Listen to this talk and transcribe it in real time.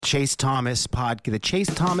Chase Thomas podcast.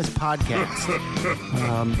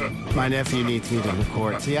 My nephew needs me to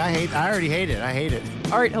record. See, I already hate it. I hate it.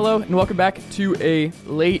 All right, hello, and welcome back to a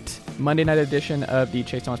late Monday night edition of the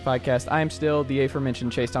Chase Thomas podcast. I am still the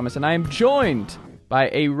aforementioned Chase Thomas, and I am joined by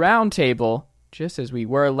a roundtable, just as we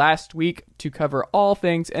were last week, to cover all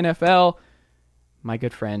things NFL. My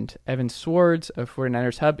good friend, Evan Sowards of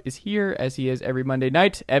 49ers Hub, is here, as he is every Monday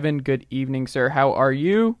night. Evan, good evening, sir. How are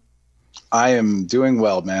you? I am doing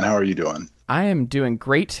well, man. How are you doing? I am doing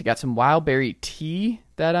great. Got some wild berry tea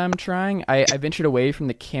that I'm trying. I ventured away from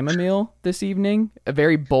the chamomile this evening. A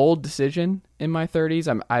very bold decision in my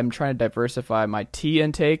 30s. I'm trying to diversify my tea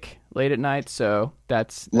intake late at night, so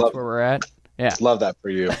that's where we're at. Yeah, love that for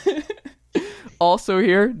you. Also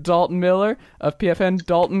here, Dalton Miller of PFN.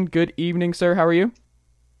 Dalton, good evening, sir. How are you?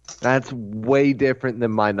 That's way different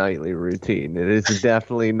than my nightly routine. It is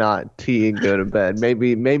definitely not tea and go to bed.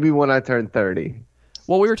 Maybe when I turn 30.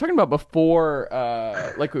 Well, we were talking about before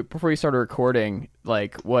we started recording,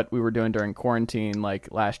 like what we were doing during quarantine,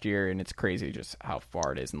 like last year, and it's crazy just how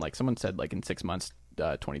far it is. And like someone said, like in 6 months,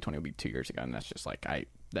 2020 will be 2 years ago, and that's just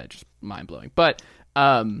that's just mind blowing. But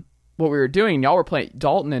what we were doing, y'all were playing,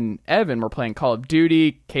 Dalton and Evan were playing Call of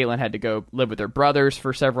Duty. Katelyn had to go live with her brothers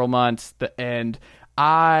for several months, and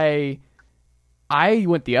I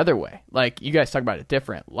went the other way. Like, you guys talk about a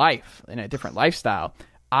different life and a different lifestyle.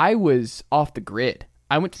 I was off the grid.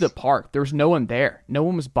 I went to the park. There was no one there. No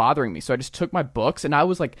one was bothering me. So I just took my books, and I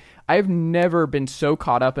was like, I've never been so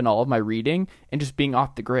caught up in all of my reading and just being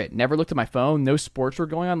off the grid. Never looked at my phone. No sports were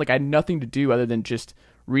going on. Like, I had nothing to do other than just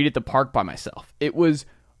read at the park by myself. It was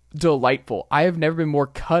delightful. I have never been more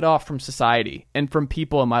cut off from society and from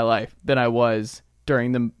people in my life than I was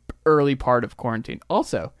during the early part of quarantine.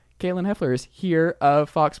 Also, Katelyn Heffler is here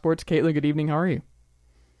of Fox Sports. Katelyn, good evening. How are you?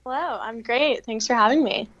 Hello, I'm great. Thanks for having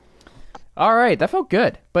me. All right, that felt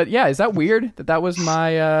good. But yeah, is that weird that was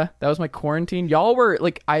my quarantine? Y'all were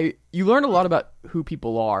like, you learn a lot about who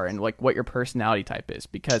people are and like what your personality type is,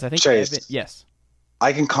 because I think Chase, yes.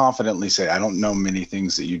 I can confidently say I don't know many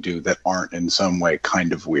things that you do that aren't in some way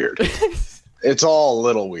kind of weird. It's all a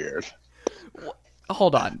little weird.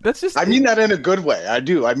 Hold on. That's just... I mean that in a good way. I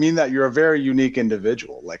do. I mean that you're a very unique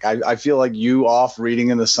individual. Like, I feel like you off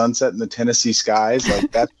reading in the sunset in the Tennessee skies, like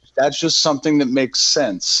that's just something that makes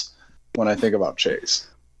sense when I think about Chase.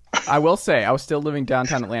 I will say, I was still living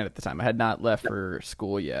downtown Atlanta at the time. I had not left for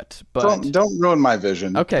school yet. But don't ruin my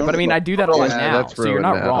vision. Okay, don't but I mean, I do that a lot now, so you're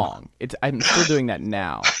not now. wrong. I'm still doing that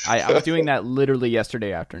now. I was doing that literally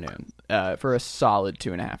yesterday afternoon for a solid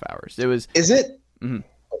 2.5 hours. It was... Is it? Mm-hmm.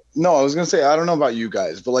 No, I was going to say, I don't know about you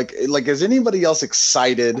guys, but like, is anybody else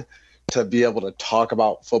excited to be able to talk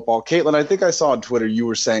about football? Katelyn, I think I saw on Twitter you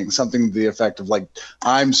were saying something to the effect of like,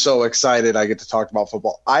 I'm so excited I get to talk about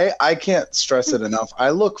football. I can't stress it enough. I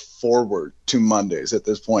look forward to Mondays at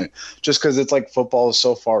this point, just because it's like football is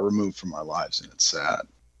so far removed from our lives, and it's sad.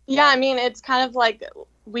 Yeah, I mean, it's kind of like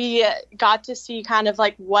we got to see kind of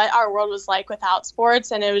like what our world was like without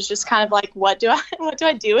sports, and it was just kind of like, what do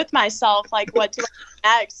I do with myself? Like, what do I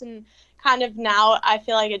do next? And kind of now I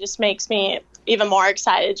feel like it just makes me even more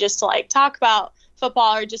excited just to like talk about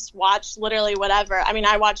football or just watch literally whatever. I mean,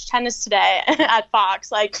 I watched tennis today at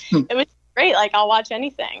Fox. Like, it was great. Like, I'll watch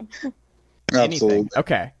anything. Anything.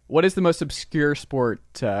 Okay. What is the most obscure sport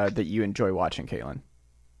that you enjoy watching, Katelyn?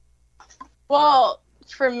 Well,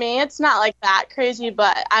 for me, it's not like that crazy,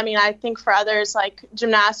 but I mean, I think for others, like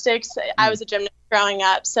gymnastics, I was a gymnast growing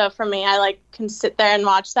up. So for me, I like can sit there and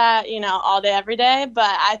watch that, all day, every day.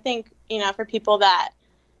 But I think, for people that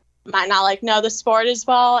might not like know the sport as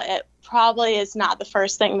well, it probably is not the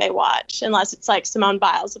first thing they watch, unless it's like Simone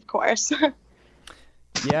Biles, of course.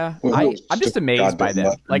 Yeah, I'm just amazed by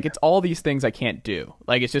them. Like, it's all these things I can't do.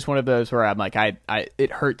 Like, it's just one of those where I'm like,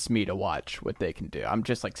 it hurts me to watch what they can do. I'm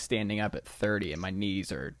just like standing up at 30 and my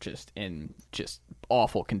knees are just in just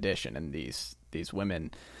awful condition, and these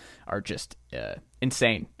women are just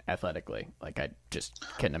insane athletically. Like, I just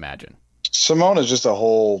couldn't imagine. Simone is just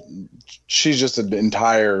she's just an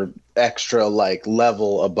entire extra like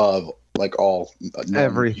level above like all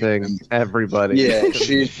everything, everybody. Yeah,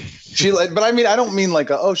 she like, but I mean, I don't mean like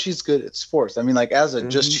she's good at sports. I mean, like, as a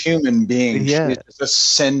just human being, she's just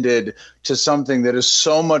ascended to something that is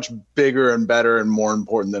so much bigger and better and more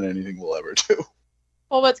important than anything we'll ever do.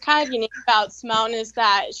 Well, what's kind of unique about Simone is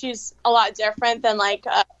that she's a lot different than like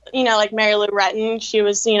Mary Lou Retton. She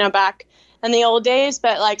was back in the old days,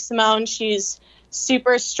 but like Simone, she's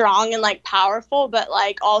super strong and like powerful, but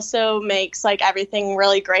like also makes like everything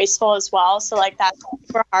really graceful as well. So like that's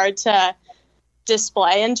super hard to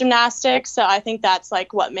display in gymnastics. So I think that's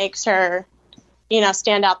like what makes her,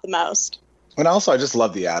 stand out the most. And also, I just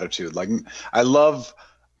love the attitude. Like, and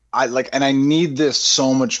I need this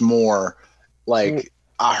so much more. Like,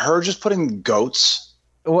 her just putting goats.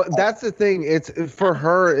 Well, that's the thing. It's for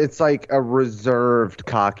her. It's like a reserved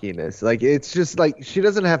cockiness. Like, it's just like she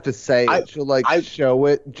doesn't have to say it. She'll show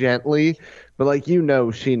it gently, but like she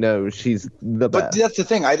knows she's the best. But that's the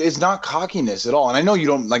thing. It's not cockiness at all. And I know you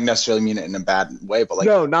don't like necessarily mean it in a bad way, but like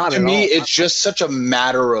no, not to at me, all. it's just such a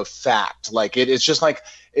matter of fact. Like it's just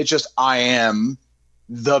I am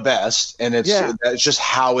the best, and it's just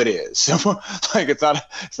how it is. Like it's not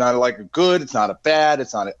like a good, it's not a bad,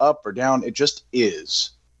 it's not an up or down. It just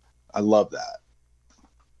is. I love that.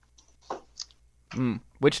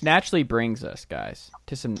 Which naturally brings us, guys,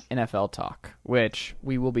 to some NFL talk, which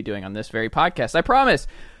we will be doing on this very podcast. I promise.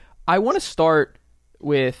 I want to start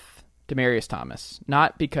with Demaryius Thomas,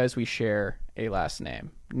 not because we share a last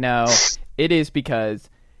name. No, it is because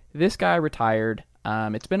this guy retired.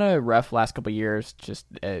 It's been a rough last couple of years. Just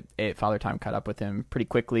Father Time caught up with him pretty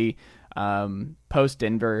quickly. Post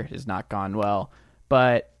Denver has not gone well,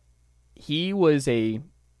 but he was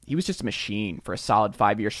just a machine for a solid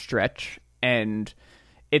 5-year stretch, and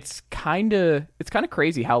it's kind of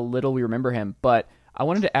crazy how little we remember him. But I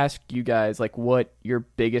wanted to ask you guys like what your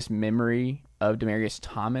biggest memory of Demaryius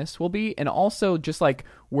Thomas will be, and also just like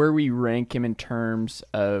where we rank him in terms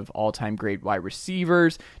of all-time great wide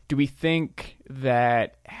receivers. Do we think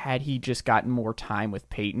that had he just gotten more time with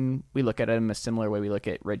Peyton, we look at him a similar way we look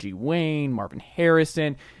at Reggie Wayne, Marvin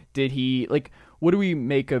Harrison? Did he what do we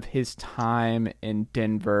make of his time in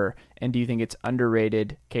Denver, and do you think it's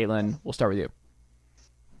underrated? Katelyn, we'll start with you.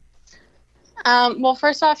 Well,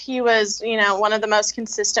 first off, he was, one of the most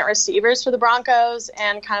consistent receivers for the Broncos,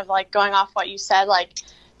 and kind of like going off what you said, like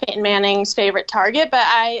Peyton Manning's favorite target. But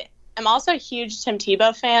I am also a huge Tim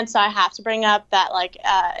Tebow fan, so I have to bring up that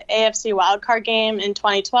AFC wildcard game in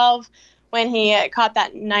 2012 when he caught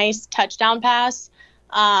that nice touchdown pass.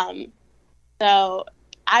 So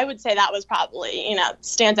I would say that was probably,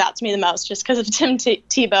 stands out to me the most just because of Tim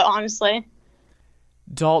Tebow, honestly.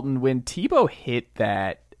 Dalton, when Tebow hit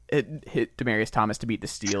Demaryius Thomas to beat the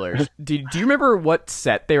Steelers, do you remember what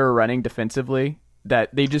set they were running defensively?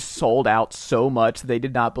 That they just sold out so much they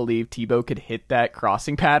did not believe Tebow could hit that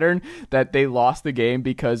crossing pattern, that they lost the game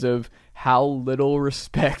because of how little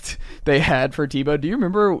respect they had for Tebow. Do you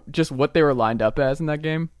remember just what they were lined up as in that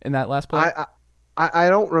game, in that last play? I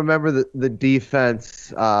don't remember the defense,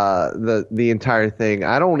 the entire thing.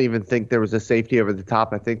 I don't even think there was a safety over the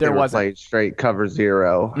top. I think they were playing straight cover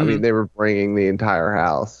zero. Mm-hmm. I mean, they were bringing the entire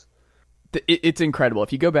house. It's incredible.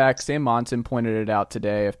 If you go back, Sam Monson pointed it out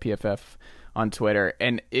today of PFF on Twitter,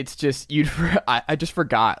 and it's just I just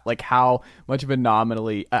forgot like how much of an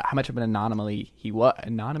anomaly he was.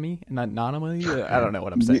 Anomaly? I don't know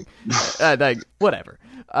what I'm saying. Whatever.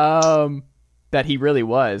 That he really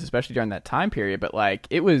was, especially during that time period. But like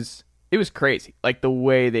it was crazy, like the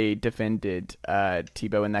way they defended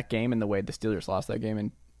Tebow in that game, and the way the Steelers lost that game,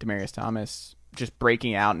 and Demaryius Thomas just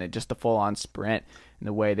breaking out and just a full on sprint, and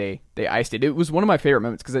the way they iced it. It was one of my favorite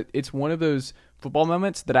moments because it's one of those football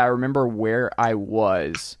moments that I remember where I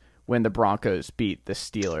was when the Broncos beat the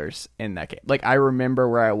Steelers in that game. Like I remember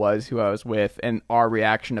where I was, who I was with, and our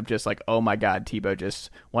reaction of just like, oh my God, Tebow just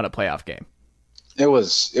won a playoff game. It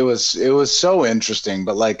was so interesting,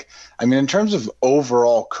 but like, I mean, in terms of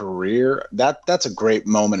overall career, that's a great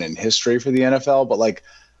moment in history for the NFL. But like,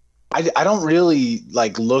 I don't really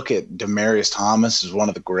like look at Demaryius Thomas as one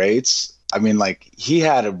of the greats. I mean, like he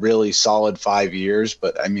had a really solid 5 years,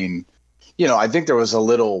 but I mean, I think there was a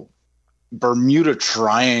little Bermuda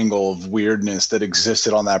Triangle of weirdness that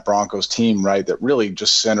existed on that Broncos team, right? That really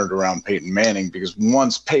just centered around Peyton Manning, because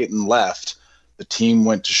once Peyton left, the team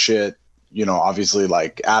went to shit. Obviously,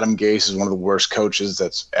 like Adam Gase is one of the worst coaches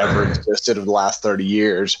that's ever existed of the last 30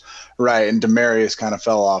 years, right? And Demaryius kind of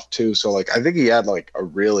fell off too. So, like, I think he had like a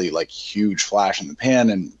really like huge flash in the pan,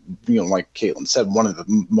 and like Katelyn said, one of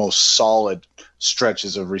the most solid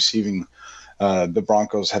stretches of receiving the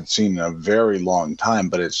Broncos have seen in a very long time.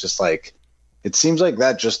 But it's just like it seems like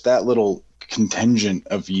that little contingent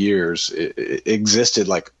of years it existed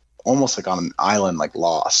like almost like on an island, like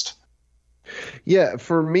lost. Yeah,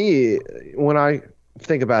 for me, when I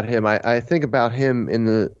think about him, I think about him in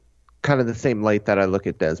the kind of the same light that I look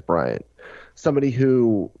at Dez Bryant. Somebody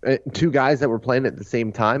who, two guys that were playing at the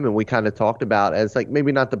same time, and we kind of talked about as like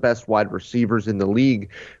maybe not the best wide receivers in the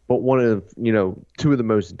league, but one of, two of the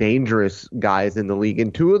most dangerous guys in the league,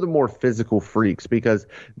 and two of the more physical freaks, because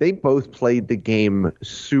they both played the game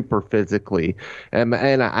super physically. And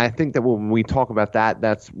I think that when we talk about that,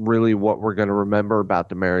 that's really what we're going to remember about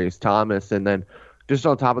Demaryius Thomas. And then just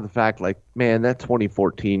on top of the fact, like, man, that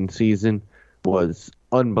 2014 season, was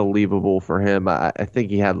unbelievable for him. I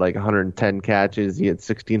think he had like 110 catches. He had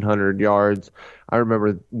 1,600 yards. I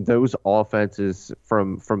remember those offenses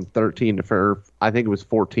from 13 to I think it was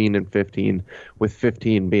 14 and 15, with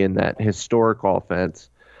 15 being that historic offense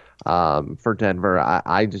for Denver.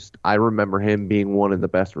 I remember him being one of the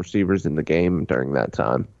best receivers in the game during that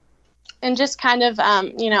time. And just kind of,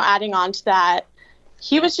 adding on to that,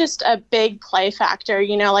 he was just a big play factor.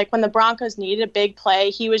 Like when the Broncos needed a big play,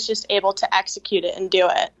 he was just able to execute it and do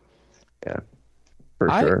it. Yeah, for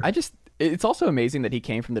sure. It's also amazing that he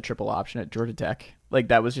came from the triple option at Georgia Tech. Like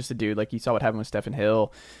that was just a dude, like you saw what happened with Stephen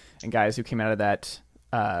Hill and guys who came out of that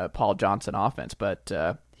Paul Johnson offense. But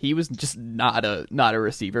he was just not a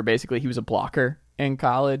receiver. Basically, he was a blocker in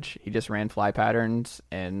college. He just ran fly patterns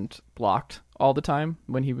and blocked all the time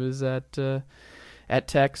when he was at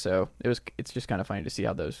Tech. So it's just kind of funny to see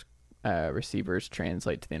how those receivers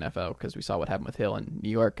translate to the NFL, because we saw what happened with Hill in New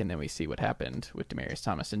York, and then we see what happened with Demaryius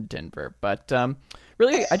Thomas in Denver. But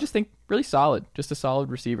really, I just think really solid, just a solid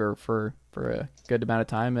receiver for a good amount of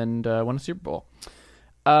time, and won a Super Bowl.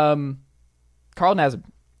 Carl Nassib,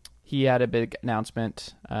 he had a big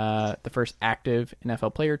announcement, the first active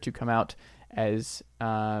NFL player to come out as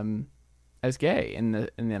gay in the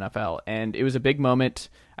NFL, and it was a big moment.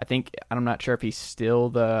 I'm not sure if he's still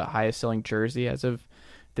the highest selling jersey as of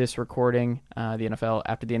this recording. The NFL,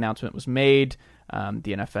 after the announcement was made, the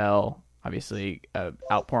NFL obviously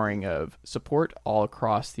outpouring of support all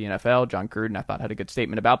across the NFL. John Gruden, I thought, had a good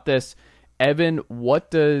statement about this. Evan,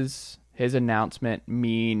 what does his announcement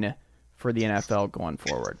mean for the NFL going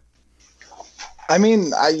forward? I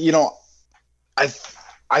mean, I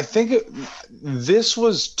think this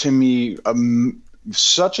was, to me,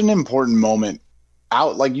 such an important moment.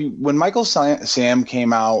 When Michael Sam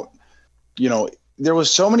came out, there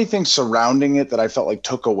was so many things surrounding it that I felt like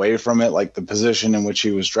took away from it, like the position in which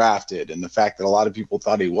he was drafted and the fact that a lot of people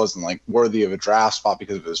thought he wasn't like worthy of a draft spot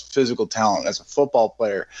because of his physical talent as a football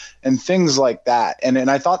player and things like that. And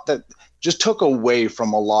I thought that just took away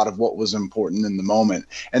from a lot of what was important in the moment.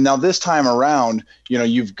 And now this time around,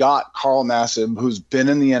 you've got Carl Nassib, who's been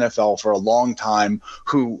in the NFL for a long time,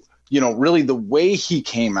 who, really the way he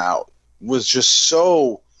came out was just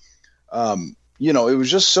so, it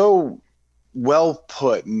was just so well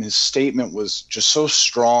put, and his statement was just so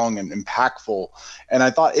strong and impactful. And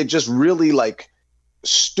I thought it just really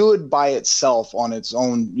stood by itself on its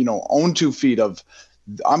own, own 2 feet of,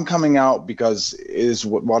 I'm coming out because is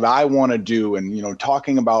what I want to do. And,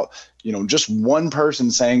 talking about, just one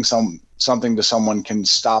person saying something to someone can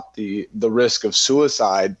stop the risk of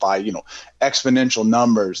suicide by, exponential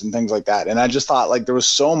numbers and things like that. And I just thought there was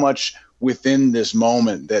so much within this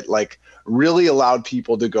moment that really allowed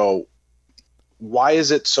people to go, why is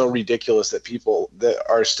it so ridiculous that people that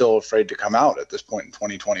are still afraid to come out at this point in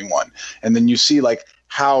 2021? And then you see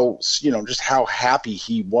how, just how happy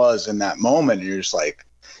he was in that moment. And you're just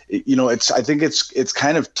I think it's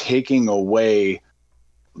kind of taking away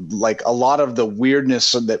a lot of the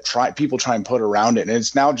weirdness that people try and put around it. And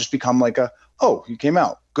it's now just become he came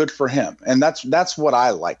out, good for him. And that's what I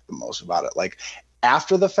like the most about it.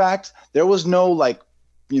 After the fact, there was no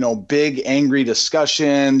big angry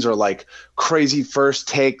discussions or crazy first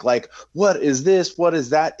take, what is this? What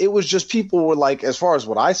is that? It was just people were as far as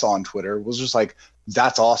what I saw on Twitter was just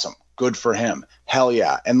that's awesome. Good for him. Hell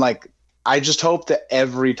yeah. And I just hope that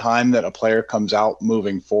every time that a player comes out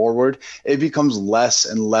moving forward, it becomes less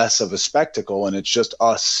and less of a spectacle. And it's just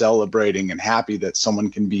us celebrating and happy that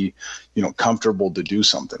someone can be, comfortable to do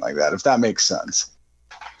something like that, if that makes sense.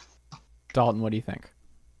 Dalton, what do you think?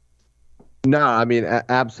 No, I mean,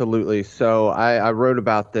 absolutely. So I wrote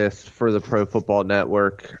about this for the Pro Football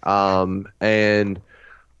Network. And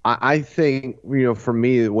I think, for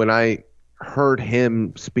me, when I heard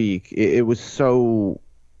him speak, it was so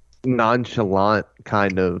nonchalant,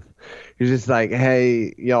 kind of. He's just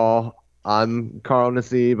hey, y'all, I'm Carl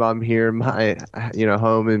Nassib. I'm here in my,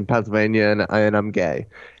 home in Pennsylvania, and I'm gay.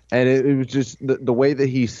 And it was just the way that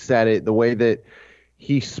he said it, the way that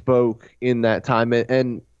he spoke in that time.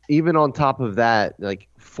 And even on top of that,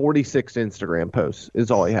 46 Instagram posts is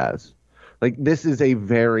all he has. This is a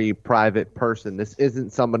very private person. This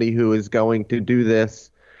isn't somebody who is going to do this,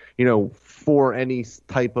 for any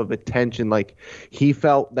type of attention. He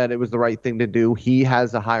felt that it was the right thing to do. He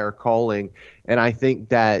has a higher calling. And I think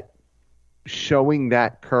that showing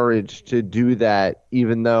that courage to do that,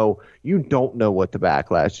 even though you don't know what the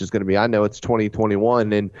backlash is going to be. I know it's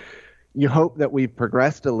 2021 and you hope that we've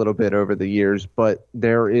progressed a little bit over the years, but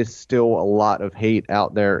there is still a lot of hate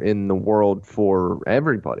out there in the world for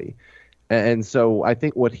everybody. And so I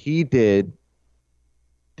think what he did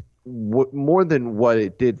more than what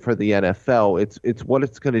it did for the NFL, it's what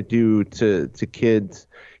it's going to do to kids,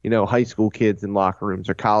 high school kids in locker rooms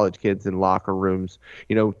or college kids in locker rooms,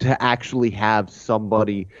 to actually have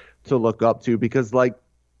somebody to look up to. Because like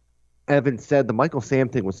Evan said, the Michael Sam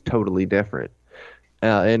thing was totally different.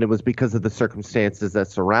 And it was because of the circumstances that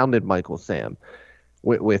surrounded Michael Sam.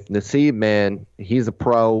 With Nassib, man, he's a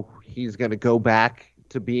pro. He's going to go back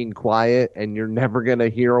to being quiet, and you're never going to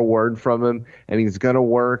hear a word from him, and he's going to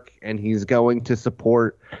work, and he's going to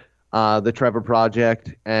support the Trevor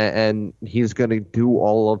Project, and he's going to do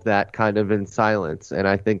all of that kind of in silence. And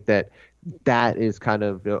I think that is kind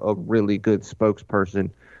of a really good spokesperson,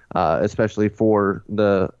 especially for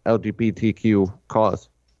the LGBTQ cause.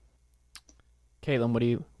 Katelyn, what do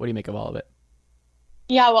you make of all of it?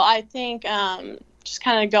 Yeah, well, I think just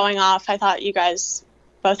kind of going off, I thought you guys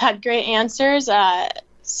both had great answers.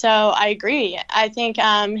 So I agree. I think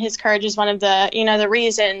his courage is one of the, the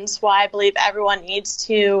reasons why I believe everyone needs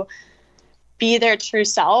to be their true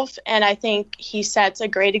self. And I think he sets a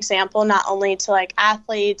great example, not only to like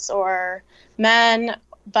athletes or men,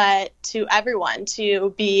 but to everyone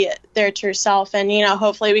to be their true self. And,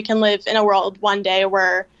 hopefully we can live in a world one day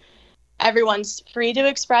where everyone's free to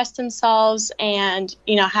express themselves and,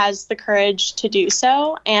 has the courage to do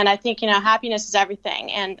so. And I think, happiness is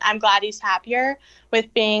everything. And I'm glad he's happier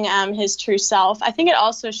with being his true self. I think it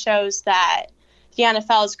also shows that the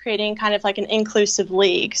NFL is creating kind of like an inclusive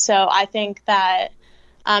league. So I think that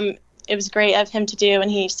it was great of him to do.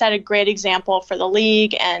 And he set a great example for the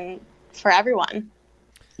league and for everyone.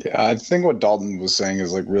 Yeah, I think what Dalton was saying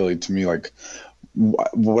is like really, to me, like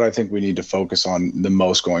what I think we need to focus on the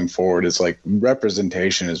most going forward is like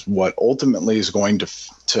representation is what ultimately is going to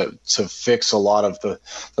fix a lot of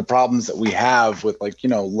the problems that we have with like,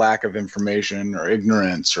 lack of information or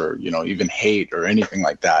ignorance or, even hate or anything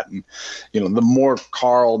like that. And, the more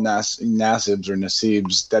Carl Nassibs or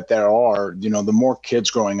Nassibs that there are, the more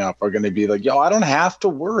kids growing up are going to be like, I don't have to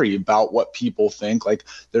worry about what people think. Like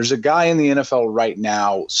there's a guy in the NFL right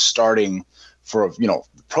now starting for a,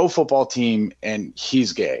 pro football team and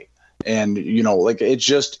he's gay. And, like it's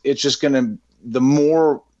just going to, the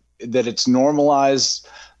more that it's normalized,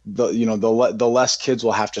 the less kids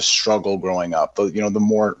will have to struggle growing up. The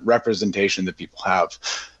more representation that people have,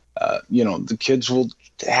 the kids will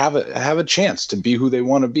have a chance to be who they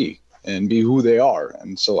want to be and be who they are.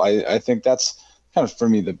 And so I think that's kind of for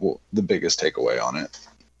me the biggest takeaway on it.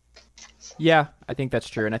 Yeah, I think that's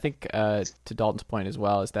true. And I think to Dalton's point as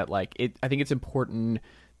well is that like I think it's important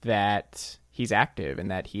that he's active and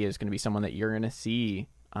that he is going to be someone that you're going to see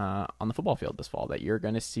on the football field this fall, that you're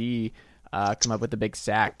going to see come up with a big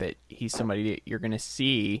sack, that he's somebody that you're going to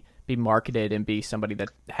see be marketed and be somebody that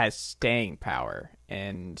has staying power.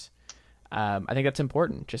 And I think that's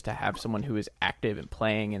important, just to have someone who is active and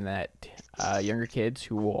playing, and that younger kids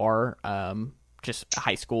who are just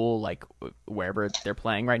high school, like wherever they're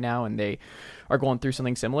playing right now, and they are going through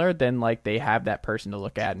something similar, then like they have that person to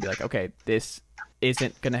look at and be like, okay, this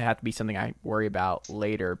isn't going to have to be something I worry about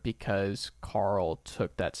later because Carl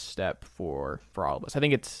took that step for all of us. I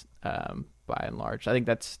think it's by and large, I think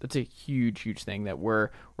that's a huge thing that we're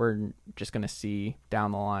just going to see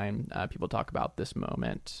down the line. People talk about this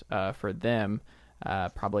moment for them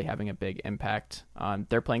probably having a big impact on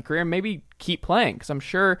their playing career, and maybe keep playing, because I'm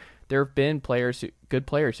sure there have been good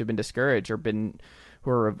players who've been discouraged or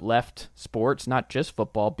who have left sports, not just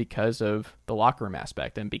football, because of the locker room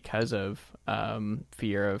aspect and because of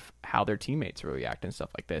fear of how their teammates will react and stuff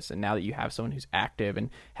like this. And now that you have someone who's active and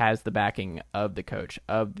has the backing of the coach,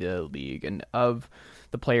 of the league, and of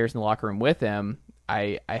the players in the locker room with him,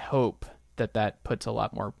 I hope that puts a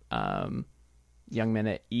lot more young men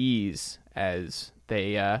at ease as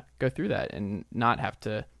they go through that and not have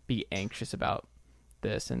to be anxious about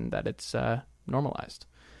this, and that it's normalized.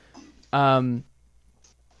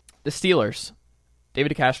 The Steelers,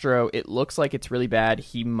 David DeCastro, it looks like it's really bad.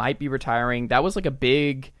 He might be retiring. That was like a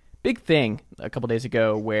big thing a couple days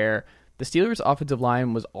ago, where the Steelers' offensive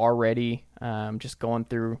line was already just going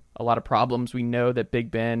through a lot of problems. We know that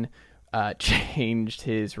Big Ben changed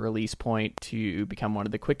his release point to become one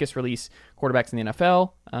of the quickest release quarterbacks in the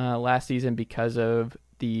NFL last season because of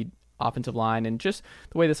the offensive line and just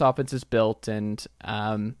the way this offense is built. And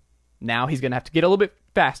now he's going to have to get a little bit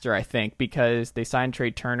faster, I think, because they signed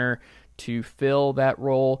Trey Turner to fill that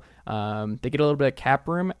role. They get a little bit of cap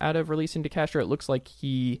room out of releasing DeCastro. It looks like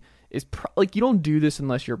he is you don't do this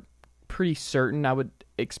unless you're pretty certain, I would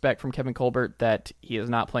expect from Kevin Colbert, that he is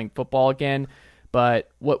not playing football again. But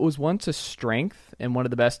what was once a strength and one of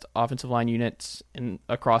the best offensive line units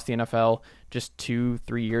across the NFL just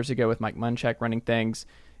 2-3 years ago with Mike Munchak running things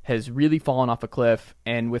has really fallen off a cliff.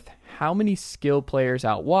 And with how many skill players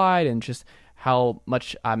out wide and just how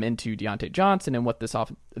much I'm into Deontay Johnson and what this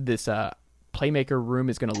playmaker room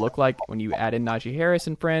is going to look like when you add in Najee Harris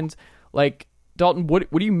and friends. Like, Dalton,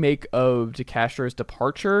 what do you make of DeCastro's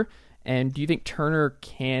departure? And do you think Turner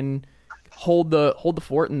can hold the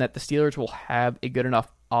fort and that the Steelers will have a good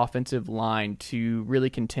enough offensive line to really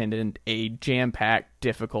contend in a jam-packed,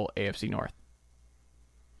 difficult AFC North?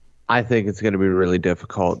 I think it's going to be really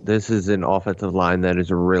difficult. This is an offensive line that is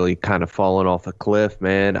really kind of fallen off a cliff,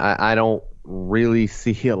 man. I don't really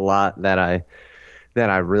see a lot that I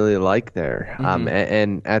really like there. Mm-hmm.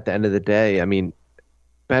 And at the end of the day, I mean,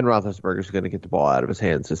 Ben Roethlisberger is going to get the ball out of his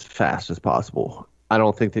hands as fast as possible. I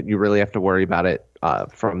don't think that you really have to worry about it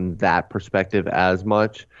from that perspective as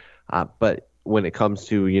much. But when it comes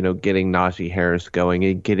to, getting Najee Harris going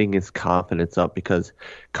and getting his confidence up, because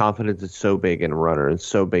confidence is so big in a runner and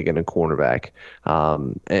so big in a cornerback.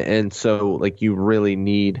 And so, like, you really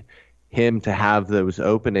need him to have those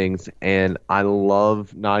openings. And I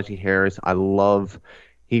love Najee Harris.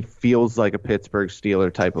 He feels like a Pittsburgh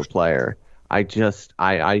Steeler type of player.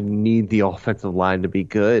 I need the offensive line to be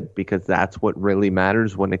good, because that's what really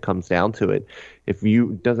matters when it comes down to it.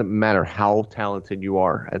 Doesn't matter how talented you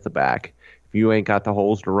are as a back, if you ain't got the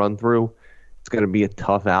holes to run through, it's going to be a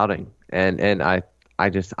tough outing. And I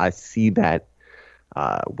see that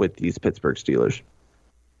with these Pittsburgh Steelers.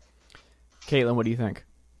 Katelyn, what do you think?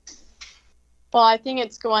 Well, I think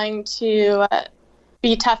it's going to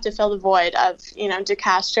be tough to fill the void of,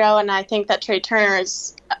 DeCastro, and I think that Trey Turner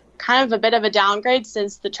is kind of a bit of a downgrade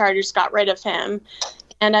since the Chargers got rid of him.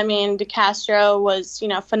 And, I mean, DeCastro was,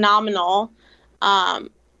 phenomenal on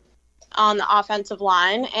the offensive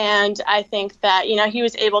line, and I think that, he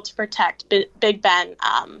was able to protect Big Ben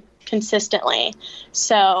consistently.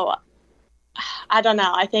 So, I don't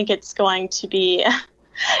know. I think it's going to be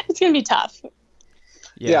tough.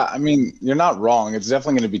 Yeah, I mean, you're not wrong. It's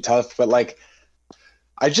definitely going to be tough. But, like,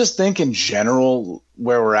 I just think in general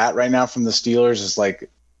where we're at right now from the Steelers is, like,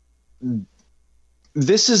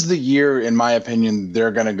 this is the year, in my opinion,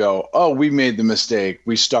 they're going to go, oh, we made the mistake.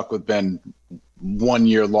 We stuck with Ben 1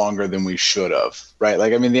 year longer than we should have, right?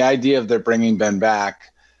 Like, I mean, the idea of they're bringing Ben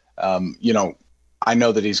back, I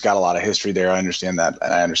know that he's got a lot of history there. I understand that.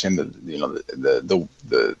 And I understand that,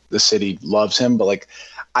 the city loves him, but, like,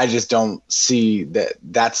 I just don't see that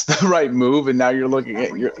that's the right move. And now you're looking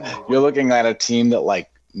at a team that, like,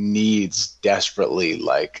 needs desperately,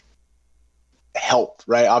 like, help,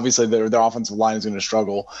 right? Obviously their offensive line is going to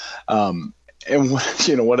struggle. And what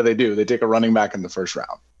do? They take a running back in the first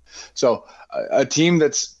round. So a team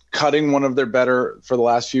that's cutting one of their better for the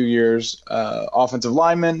last few years, offensive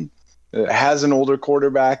lineman, has an older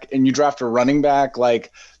quarterback, and you draft a running back,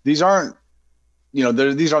 like, these aren't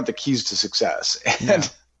the keys to success. And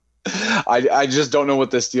I just don't know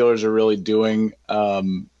what the Steelers are really doing.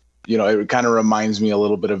 It kind of reminds me a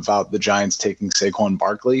little bit about the Giants taking Saquon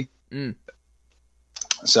Barkley.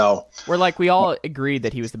 So we're like, we all agreed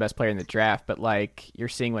that he was the best player in the draft, but, like, you're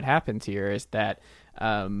seeing what happens here is that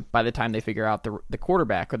by the time they figure out the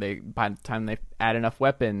quarterback, or by the time they add enough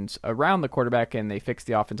weapons around the quarterback and they fix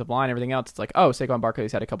the offensive line, everything else, it's like, oh, Saquon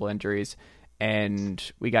Barkley's had a couple injuries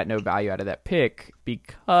and we got no value out of that pick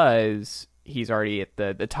because he's already at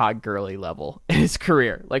the Todd Gurley level in his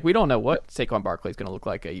career. Like, we don't know what Saquon Barkley is going to look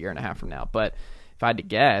like a year and a half from now, but if I had to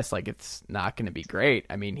guess, like, it's not going to be great.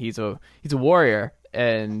 I mean, he's a warrior,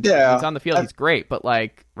 and he's on the field, he's great, but,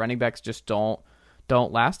 like, running backs just don't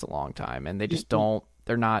last a long time, and they just don't.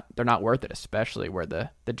 They're not worth it, especially where the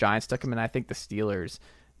Giants took him. And I think the Steelers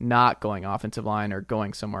not going offensive line or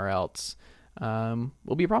going somewhere else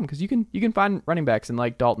will be a problem, because you can find running backs, and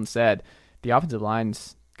like Dalton said, the offensive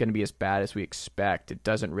line's going to be as bad as we expect. It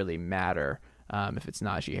doesn't really matter if it's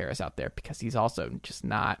Najee Harris out there, because he's also just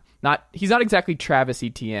not he's not exactly Travis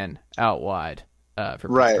Etienne out wide for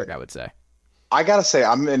Pittsburgh, I would say. I gotta say,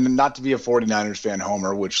 I'm not to be a 49ers fan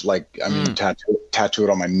homer, which, like, I mean, tattoo it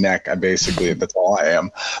on my neck. That's all I am.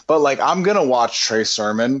 But, like, I'm gonna watch Trey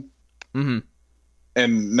Sermon and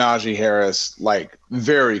Najee Harris, like,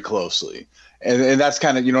 very closely, and that's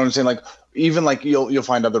kind of, you know what I'm saying, like, even, like, you'll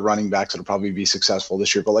find other running backs that'll probably be successful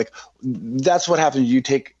this year, but, like, that's what happens. You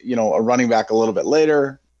take, a running back a little bit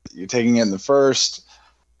later, you're taking it in the first.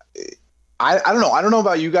 I don't know. I don't know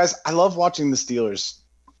about you guys. I love watching the Steelers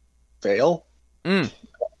fail.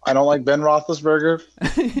 I don't like Ben Roethlisberger,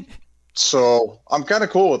 so I'm kind of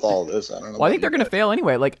cool with all of this. I don't know. Well, I think they're going to fail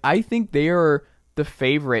anyway. Like, I think they are the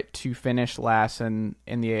favorite to finish last in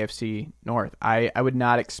the AFC North. I would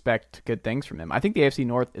not expect good things from them. I think the AFC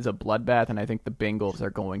North is a bloodbath, and I think the Bengals are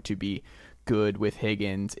going to be good with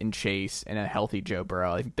Higgins and Chase and a healthy Joe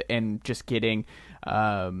Burrow, and just getting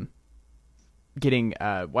the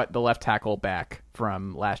left tackle back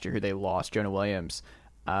from last year who they lost, Jonah Williams.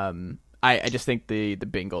 I just think the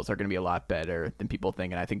Bengals are going to be a lot better than people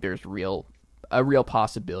think, and I think there's a real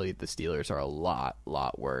possibility that the Steelers are a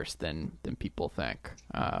lot worse than people think.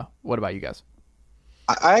 What about you guys?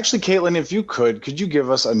 I actually, Katelyn, if you could you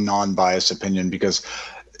give us a non-biased opinion, because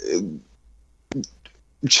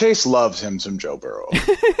Chase loves him some Joe Burrow.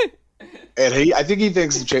 And I think he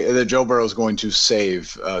thinks that Joe Burrow is going to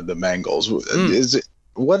save the Bengals.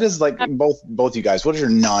 What is like both you guys? What is your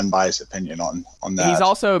non-biased opinion on that? He's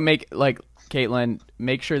also Katelyn,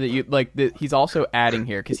 make sure that you he's also adding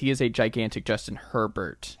here because he is a gigantic Justin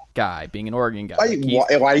Herbert guy, being an Oregon guy. Why do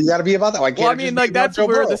you got to be about that? Why can't that's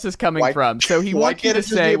where this is coming from. So he wants you to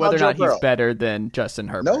say whether or not he's better than Justin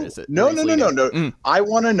Herbert. No. I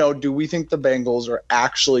want to know: do we think the Bengals are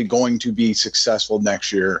actually going to be successful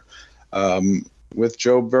next year with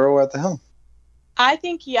Joe Burrow at the helm? I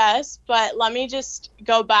think yes, but let me just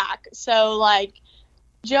go back. So,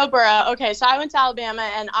 Joe Burrow. Okay, so I went to Alabama,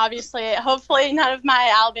 and obviously, hopefully none of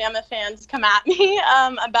my Alabama fans come at me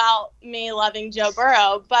about me loving Joe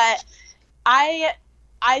Burrow. But I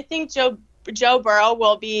think Joe Burrow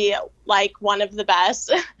will be, one of the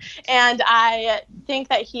best. And I think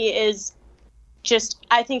that he is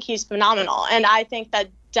I think he's phenomenal. And I think that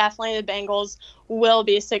definitely the Bengals will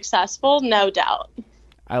be successful, no doubt.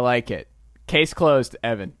 I like it. Case closed,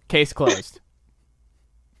 Evan. Case closed.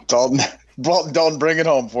 Dalton, bring it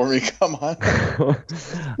home for me. Come on.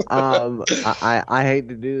 I hate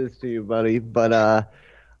to do this to you, buddy, but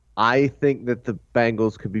I think that the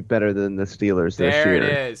Bengals could be better than the Steelers this year. There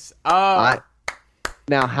it is. Oh.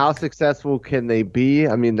 Now, how successful can they be?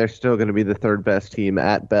 I mean, they're still going to be the third best team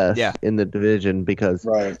at best in the division because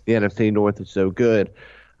the NFC North is so good.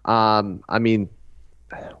 I mean,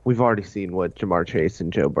 we've already seen what Jamar Chase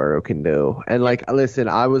and Joe Burrow can do. And, listen,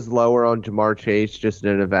 I was lower on Jamar Chase just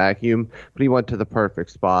in a vacuum, but he went to the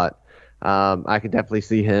perfect spot. I could definitely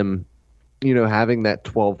see him, having that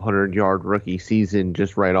 1,200-yard rookie season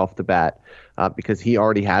just right off the bat because he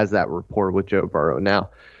already has that rapport with Joe Burrow. Now,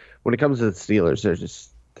 when it comes to the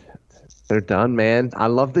Steelers, they're done, man. I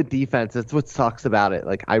love the defense. That's what sucks about it.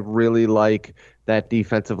 I really like that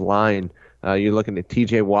defensive line. You're looking at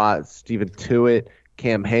T.J. Watt, Stephen Tuitt,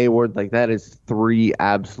 Cam Hayward, that is three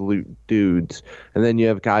absolute dudes. And then you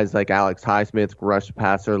have guys like Alex Highsmith, rush the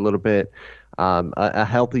passer a little bit. A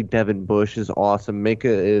healthy Devin Bush is awesome. Minka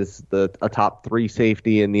is a top 3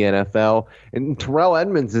 safety in the NFL. And Terrell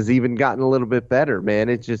Edmonds has even gotten a little bit better, man.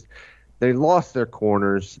 It's just they lost their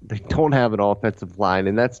corners. They don't have an offensive line,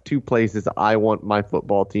 and that's two places I want my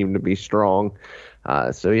football team to be strong.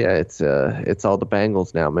 It's all the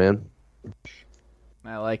Bengals now, man.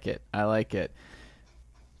 I like it.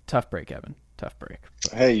 Tough break, Evan. Tough break.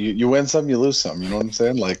 Hey, you win some, you lose some. You know what I'm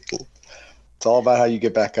saying? It's all about how you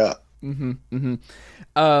get back up.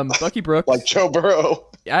 Bucky Brooks. Like Joe Burrow.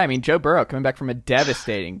 Yeah, I mean, Joe Burrow coming back from a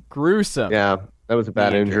devastating, gruesome. Yeah, that was a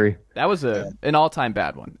bad injury. That was an all-time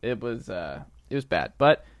bad one. It was bad.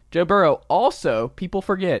 But Joe Burrow also, people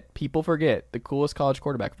forget, the coolest college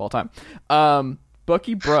quarterback of all time.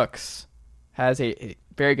 Bucky Brooks has a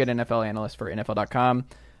very good NFL analyst for NFL.com.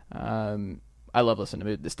 I love listening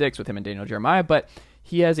to the Sticks with him and Daniel Jeremiah, but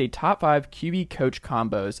he has a top 5 QB coach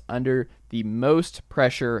combos under the most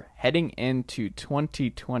pressure heading into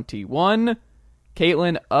 2021.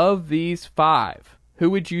 Katelyn, of these 5, who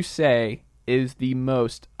would you say is the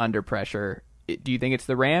most under pressure? Do you think it's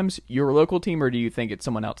the Rams, your local team, or do you think it's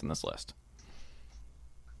someone else in this list?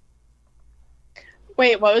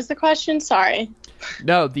 Wait, what was the question? Sorry.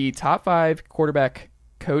 No, the top 5 quarterback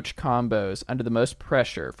coach combos under the most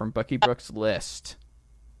pressure from Bucky Brooks' list.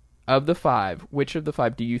 Of the 5, which of the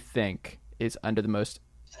 5 do you think is under the most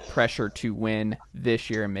pressure to win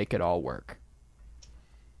this year and make it all work?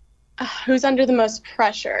 Who's under the most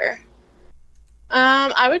pressure?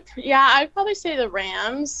 I'd probably say the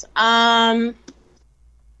Rams. But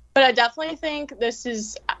I definitely think this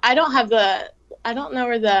is. I don't know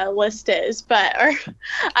where the list is, I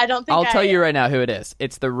don't think. I'll tell you right now who it is.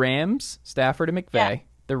 It's the Rams, Stafford and McVay. Yeah.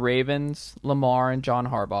 The Ravens, Lamar and John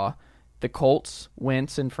Harbaugh. The Colts,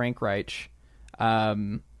 Wentz and Frank Reich.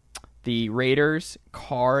 The Raiders,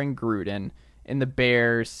 Carr and Gruden. And the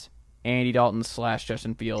Bears, Andy Dalton /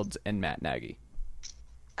 Justin Fields and Matt Nagy.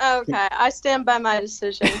 Okay, I stand by my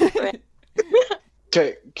decision.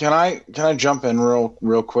 Okay, can I jump in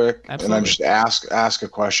real quick? Absolutely. And I just ask a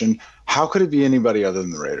question? How could it be anybody other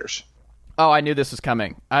than the Raiders? Oh, I knew this was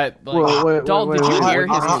coming. Dalton, did you hear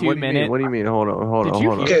his 2 minute? What do you mean? Hold on. Did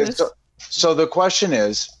you hear this? So the question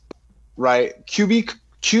is, right?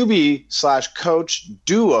 QB slash coach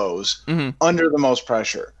duos under the most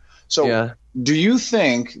pressure. So do you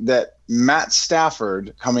think that Matt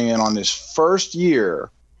Stafford coming in on his first year,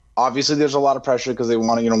 obviously there's a lot of pressure because they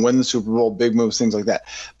want to, win the Super Bowl, big moves, things like that,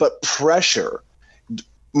 but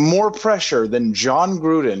more pressure than John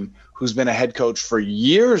Gruden, who's been a head coach for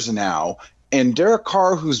years now, and Derek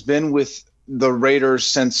Carr, who's been with the Raiders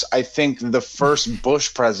since I think the first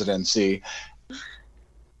Bush presidency.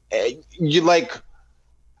 I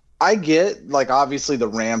get, obviously the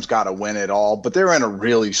Rams got to win it all, but they're in a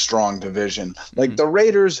really strong division. The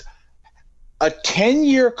Raiders, a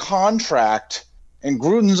 10-year contract, and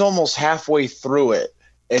Gruden's almost halfway through it,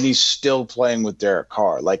 and he's still playing with Derek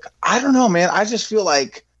Carr. I don't know, man. I just feel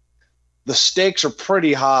like the stakes are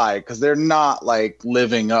pretty high because they're not,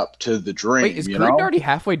 living up to the dream. Wait, is Gruden already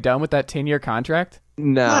halfway done with that 10-year contract?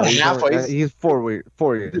 No, halfway. He's 4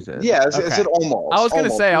 years in. Yeah, it's almost. I was going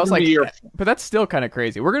to say, I was like, year. but that's still kind of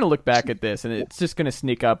crazy. We're going to look back at this, and it's just going to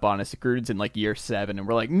sneak up on us. Gruden's in year 7, and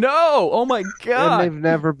we're like, no, oh my God. And they've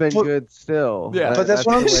never been good still. Yeah, but that's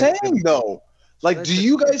what I'm saying, though. Do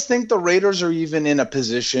you guys think the Raiders are even in a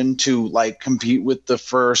position to, compete with the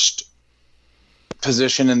first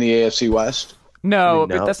position in the AFC West? No,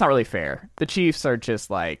 but that's not really fair. The Chiefs are just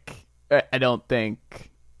I don't think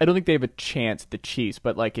they have a chance at the Chiefs,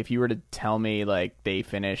 but if you were to tell me they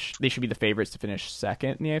should be the favorites to finish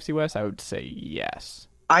second in the AFC West, I would say yes.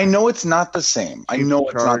 I know it's not the same. I know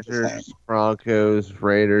it's not the same. Broncos,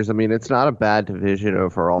 Raiders. I mean, it's not a bad division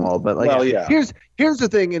overall, but here's the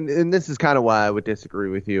thing, and this is kind of why I would disagree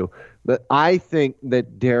with you. But I think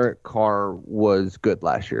that Derek Carr was good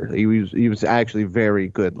last year. He was actually very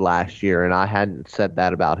good last year, and I hadn't said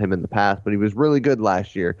that about him in the past, but he was really good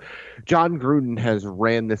last year. John Gruden has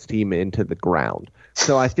ran this team into the ground.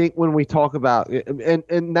 So I think when we talk about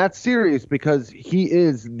and that's serious because he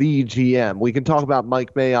is the GM. We can talk about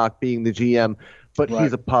Mike Mayock being the GM, but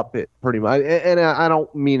he's a puppet pretty much. And I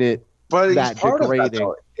don't mean it that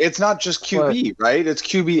degrading. It's not just QB, right? It's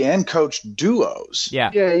QB and coach duos. Yeah.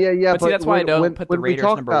 But see, that's why I don't put the Raiders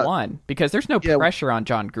number 1 because there's no pressure on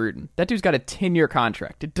John Gruden. That dude's got a 10-year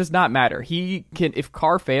contract. It does not matter. He can, if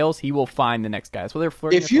Carr fails, he will find the next guy. That's what they're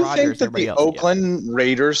flirting with. If you Rodgers, think that the Oakland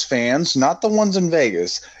Raiders fans, not the ones in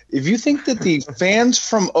Vegas, if you think that the fans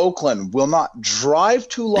from Oakland will not drive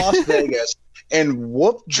to Las Vegas and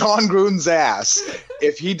whoop John Gruden's ass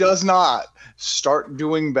if he does not start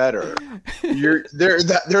doing better,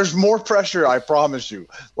 there's more pressure, I promise you.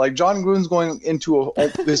 John Gruden's going into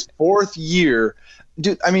his 4th year.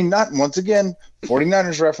 Dude, I mean, not once again,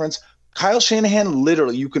 49ers reference. Kyle Shanahan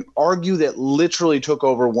you can argue that literally took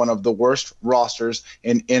over one of the worst rosters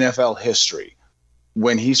in NFL history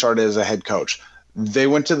when he started as a head coach. They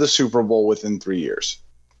went to the Super Bowl within 3 years.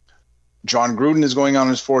 John Gruden is going on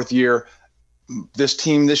his 4th year. This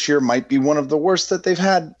team this year might be one of the worst that they've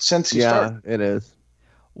had since he started. Yeah, it is.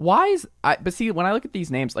 But see, when I look at these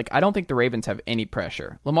names, I don't think the Ravens have any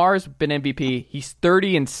pressure. Lamar's been MVP. He's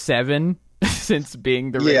 30-7 since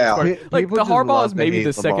being the Ravens. The Harbaugh is maybe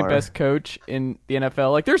the second best coach in the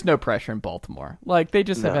NFL. There's no pressure in Baltimore. They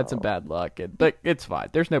just have had some bad luck. It's fine.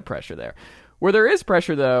 There's no pressure there. Where there is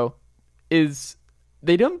pressure, though, is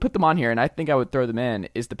they don't put them on here, and I think I would throw them in,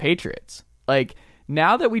 is the Patriots.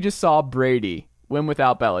 Now that we just saw Brady win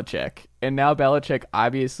without Belichick, and now Belichick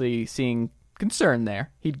obviously seeing concern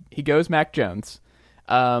there, he goes Mac Jones.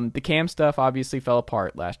 The Cam stuff obviously fell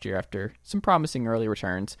apart last year after some promising early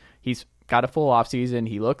returns. He's got a full offseason.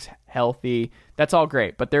 He looks healthy. That's all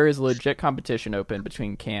great, but there is legit competition open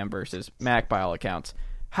between Cam versus Mac by all accounts.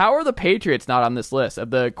 How are the Patriots not on this list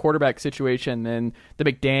of the quarterback situation and the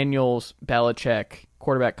McDaniels-Belichick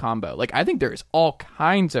quarterback combo? I think there's all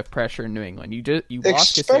kinds of pressure in New England. You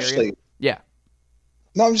lost Casario. Yeah.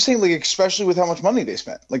 No, I'm just saying, especially with how much money they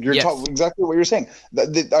spent. You're talking exactly what you're saying.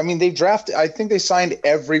 They drafted. I think they signed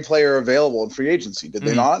every player available in free agency. Did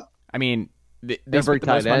they not? I mean, they spent the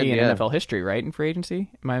most money in NFL history, right? In free agency.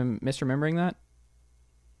 Am I misremembering that?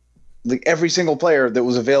 Every single player that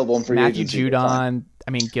was available in free Matthew agency. Judon. I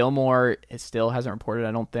mean, Gilmore still hasn't reported,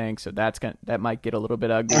 I don't think. So that might get a little bit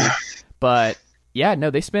ugly. But yeah, no,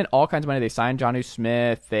 they spent all kinds of money. They signed Jonnu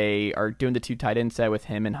Smith. They are doing the 2 tight end set with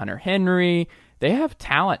him and Hunter Henry. They have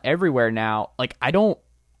talent everywhere now. I don't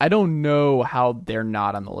know how they're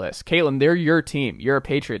not on the list. Katelyn, they're your team. You're a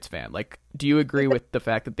Patriots fan. Do you agree with the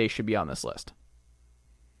fact that they should be on this list?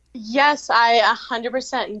 Yes, I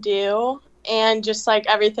 100% do. And just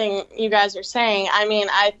everything you guys are saying, I mean,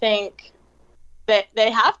 I think that they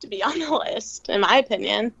have to be on the list, in my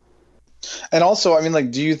opinion. And also, I mean,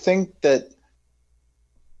 do you think that,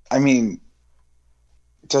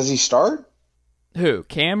 does he start? Who,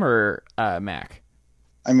 Cam or Mac?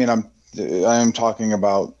 I mean, I am talking to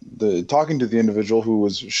the individual who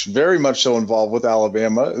was very much so involved with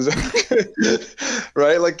Alabama,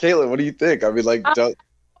 right? Like, Katelyn, what do you think? I mean, like,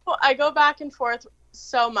 I go back and forth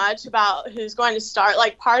so much about who's going to start.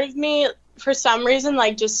 Like, part of me, for some reason,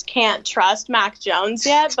 like, just can't trust Mac Jones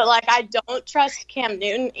yet, but like, I don't trust Cam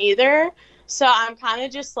Newton either. So I'm kind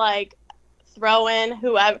of just like throw in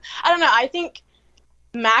whoever. I don't know. I think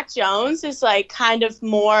Mac Jones is like kind of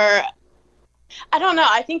more. I don't know.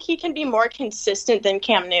 I think he can be more consistent than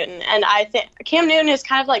Cam Newton. And I think Cam Newton is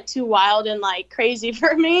kind of like too wild and like crazy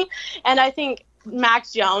for me. And I think Mac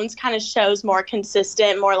Jones kind of shows more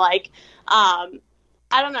consistent, more like,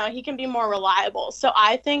 I don't know, he can be more reliable. So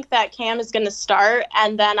I think that Cam is going to start.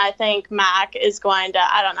 And then I think Mac is going to,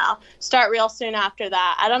 I don't know, start real soon after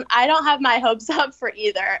that. I don't have my hopes up for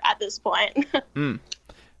either at this point.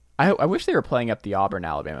 I wish they were playing up the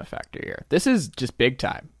Auburn-Alabama factor here. This is just big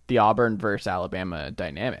time. The Auburn versus Alabama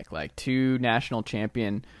dynamic, like two national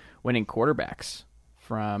champion winning quarterbacks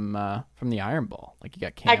from the Iron Bowl. Like, you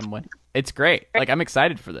got Cam win. It's great. Like, I'm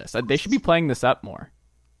excited for this. They should be playing this up more.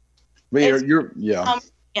 But yeah.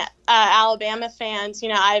 Alabama fans,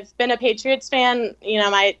 I've been a Patriots fan,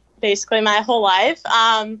 basically my whole life,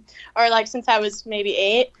 or like since I was maybe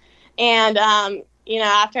 8. And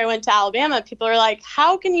after I went to Alabama, people are like,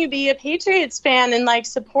 how can you be a Patriots fan and like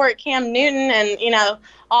support Cam Newton and,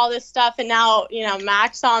 all this stuff. And now,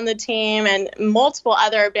 Mac's on the team and multiple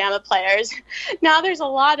other Bama players. Now there's a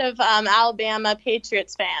lot of Alabama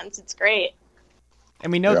Patriots fans. It's great.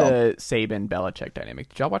 And we know the Saban-Belichick dynamic.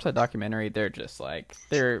 Did y'all watch that documentary? They're just like,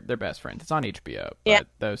 they're best friends. It's on HBO. But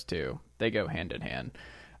those two, they go hand in hand.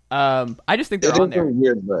 I just think they're on there. It is a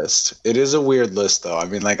weird list. It is a weird list, though. I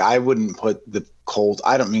mean, like, I wouldn't put the Colts.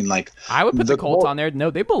 I don't mean like. I would put the Colts on there. No,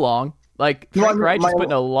 they belong. Like, Frank Reich is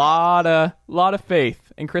putting a lot of faith,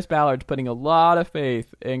 and Chris Ballard's putting a lot of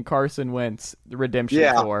faith in Carson Wentz, the redemption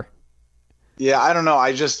tour. Yeah, I don't know.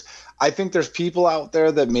 I think there's people out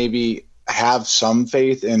there that maybe have some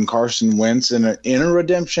faith in Carson Wentz in a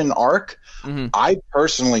redemption arc. Mm-hmm. I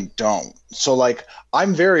personally don't. So, like,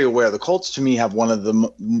 I'm very aware the Colts, to me, have one of the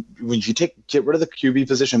when you get rid of the QB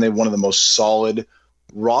position, they have one of the most solid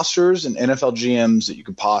rosters and NFL GMs that you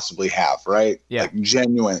could possibly have, right? Yeah. Like,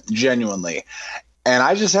 genuinely. And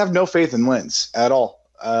I just have no faith in Wentz at all.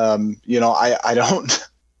 I don't.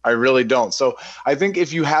 I really don't. So I think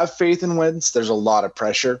if you have faith in Wentz, there's a lot of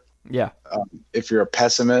pressure. Yeah. If you're a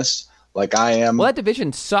pessimist, like I am. Well, that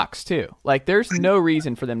division sucks too. Like, there's no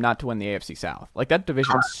reason for them not to win the AFC South. Like, that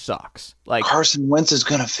division sucks. Like, Carson Wentz is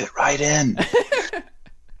gonna fit right in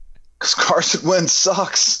because Carson Wentz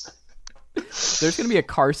sucks. There's gonna be a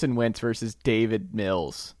Carson Wentz versus David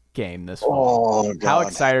Mills game this fall. Oh, God. How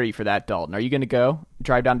excited are you for that, Dalton? Are you gonna go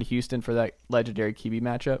drive down to Houston for that legendary QB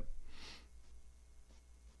matchup?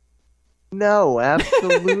 No,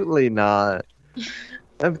 absolutely not.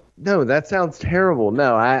 No, that sounds terrible.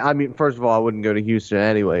 No, I mean, first of all, I wouldn't go to Houston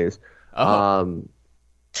anyways. Oh.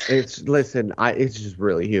 It's just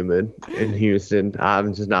really humid in Houston.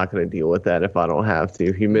 I'm just not going to deal with that if I don't have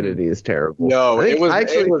to. Humidity is terrible. No, I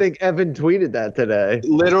think Evan tweeted that today.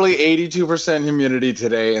 Literally 82% humidity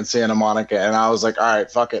today in Santa Monica, and I was like, all right,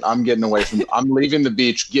 fuck it. I'm leaving the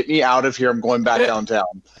beach. Get me out of here. I'm going back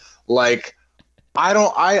downtown. Like,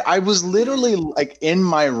 I was literally like in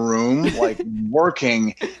my room, like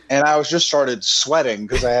working, and I was just started sweating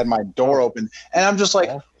because I had my door open, and I'm just like,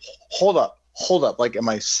 hold up. Like, am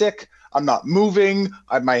I sick? I'm not moving.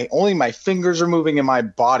 Only my fingers are moving, and my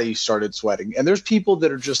body started sweating. And there's people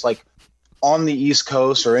that are just like on the East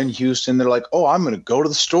Coast or in Houston. They're like, oh, I'm going to go to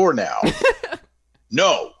the store now.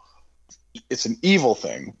 No, it's an evil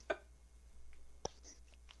thing.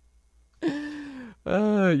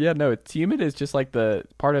 It's humid is just like the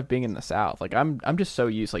part of being in the South. Like, I'm just so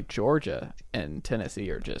used, like, Georgia and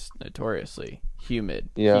Tennessee are just notoriously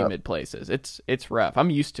humid places. It's rough.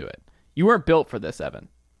 I'm used to it. You weren't built for this, Evan.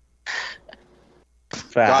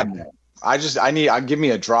 Fact. God, give me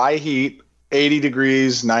a dry heat, 80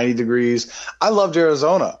 degrees, 90 degrees. I loved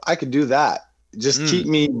Arizona. I could do that. Just keep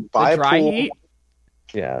me by the dry a pool. heat?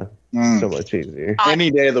 Yeah, so much easier.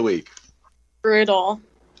 Any day of the week. Brutal.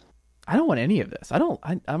 I don't want any of this. I'm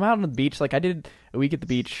out on the beach. Like, I did a week at the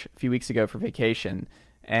beach a few weeks ago for vacation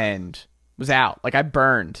and was out. Like, I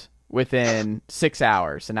burned within 6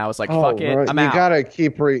 hours, and I was like, fuck it, I'm out. You gotta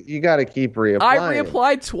keep reapplying. I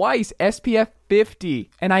reapplied twice, SPF 50,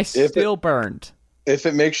 and I still burned. If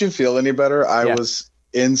it makes you feel any better, I was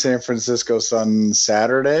in San Francisco on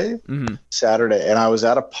Saturday, and I was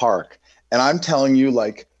at a park, and I'm telling you,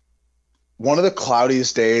 like, one of the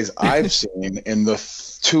cloudiest days I've seen in the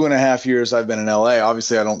 2.5 years I've been in LA.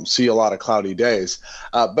 Obviously, I don't see a lot of cloudy days,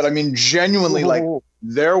 but I mean, genuinely, like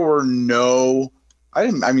there were no.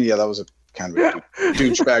 Yeah, that was a kind of a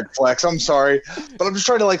douchebag flex. I'm sorry, but I'm just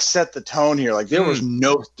trying to like set the tone here. Like there's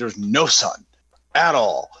no sun at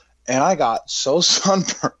all, and I got so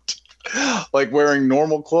sunburnt. Like wearing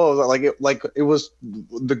normal clothes, it was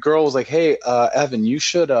the girl was like, "Hey, Evan, you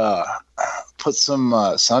should put some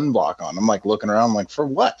sunblock on." I'm like looking around, I'm like, for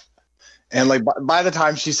what? And like by the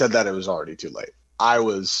time she said that, it was already too late. I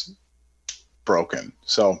was broken,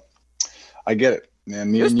 so I get it.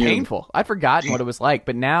 And it was painful. I'd forgotten what it was like,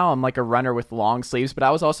 but now I'm like a runner with long sleeves. But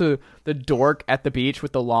I was also the dork at the beach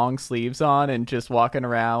with the long sleeves on and just walking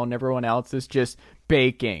around. Everyone else is just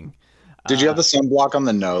baking. Did you have the sunblock on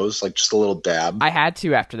the nose, like just a little dab? I had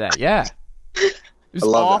to after that. Yeah, it was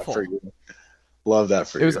awful. That for you. Love that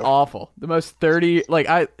for you. It was awful. The most 30. Like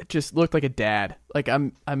I just looked like a dad. Like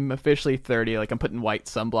I'm officially 30. Like I'm putting white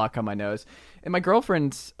sunblock on my nose. And my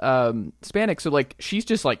girlfriend's Hispanic, so like she's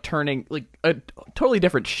just like turning like a totally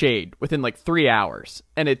different shade within like 3 hours,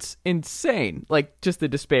 and it's insane. Like just the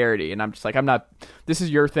disparity. And I'm just like, I'm not. This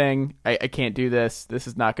is your thing. I can't do this. This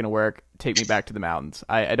is not going to work. Take me back to the mountains.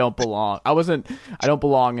 I don't belong. I don't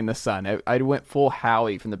belong in the sun. I went full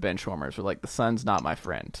Howie from the Benchwarmers. Where like the sun's not my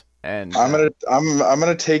friend. And I'm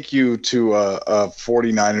gonna take you to a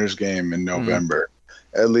 49ers game in November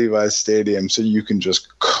at Levi's Stadium, so you can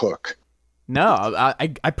just cook. No,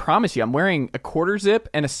 I promise you, I'm wearing a quarter zip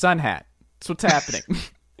and a sun hat. That's what's happening.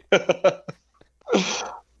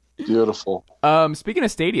 Beautiful. Speaking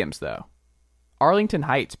of stadiums, though, Arlington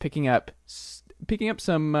Heights picking up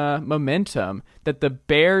some momentum that the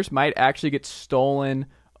Bears might actually get stolen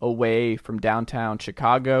away from downtown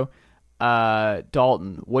Chicago.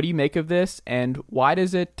 Dalton, what do you make of this, and why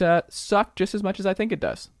does it suck just as much as I think it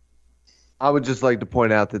does? I would just like to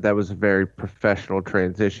point out that was a very professional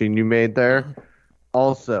transition you made there.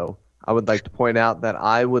 Also, I would like to point out that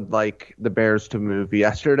I would like the Bears to move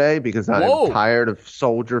yesterday because I'm tired of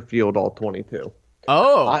Soldier Field all 22.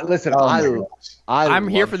 Oh, I'm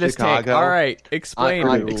here for this Chicago. take. All right,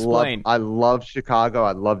 explain. I love Chicago.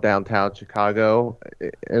 I love downtown Chicago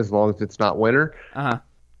as long as it's not winter.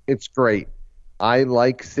 It's great. I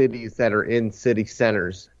like cities that are in city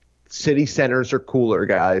centers. City centers are cooler,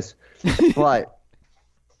 guys. But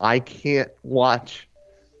I can't watch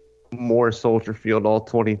more Soldier Field all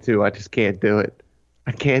 22. I just can't do it.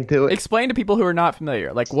 I can't do it. Explain to people who are not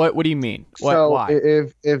familiar. Like, what do you mean? Why?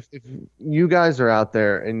 If you guys are out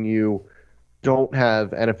there and you don't have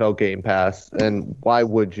NFL Game Pass, and why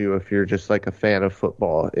would you if you're just like a fan of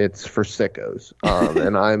football? It's for sickos,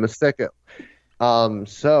 and I'm a sicko.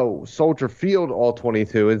 So Soldier Field all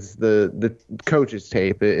 22 is the coach's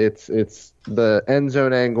tape. It's the end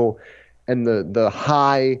zone angle and the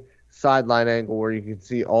high sideline angle where you can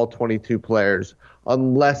see all 22 players,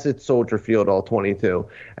 unless it's Soldier Field all 22.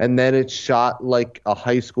 And then it's shot like a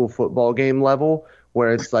high school football game level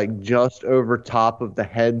where it's like just over top of the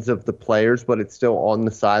heads of the players, but it's still on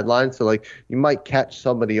the sideline. So like you might catch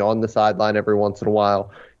somebody on the sideline every once in a while.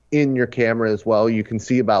 In your camera as well, you can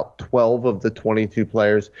see about 12 of the 22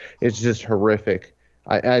 players. It's just horrific.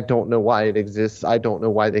 I don't know why it exists. I don't know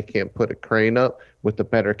why they can't put a crane up with a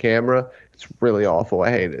better camera. It's really awful.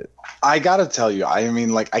 I hate it. I gotta tell you, I mean,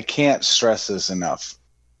 like, I can't stress this enough.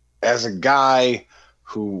 As a guy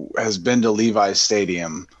who has been to Levi's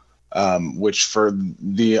Stadium, which for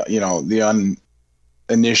the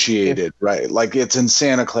uninitiated, right? Like it's in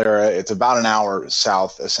Santa Clara. It's about an hour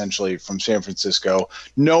south, essentially, from San Francisco.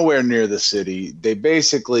 Nowhere near the city. They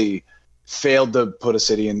basically failed to put a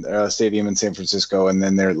stadium in San Francisco, and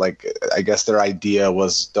then they're like, I guess their idea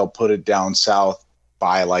was they'll put it down south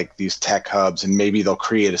by like these tech hubs, and maybe they'll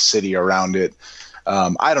create a city around it.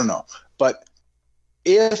 I don't know, but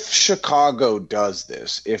if Chicago does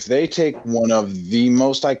this, if they take one of the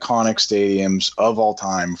most iconic stadiums of all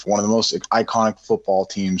time, one of the most iconic football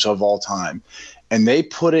teams of all time, and they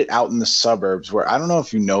put it out in the suburbs where I don't know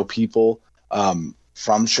if you know people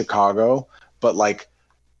from Chicago, but like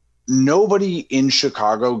nobody in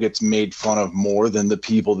Chicago gets made fun of more than the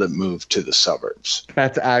people that move to the suburbs.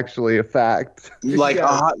 That's actually a fact. Like,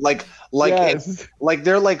 yes. Yes. Like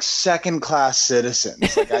they're like second-class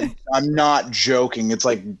citizens. Like I'm not joking. It's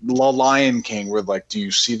like The Lion King, where like, do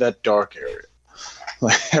you see that dark area?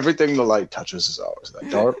 Like everything the light touches is ours. That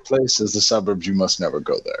dark place is the suburbs. You must never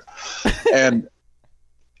go there. And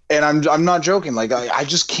I'm not joking. Like I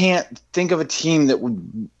just can't think of a team that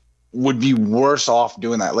would be worse off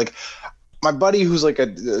doing that. Like my buddy who's like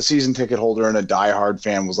a season ticket holder and a diehard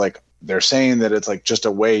fan was like, they're saying that it's like just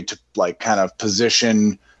a way to like kind of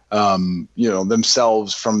position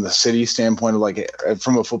themselves from the city standpoint,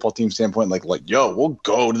 from a football team standpoint, like, yo, we'll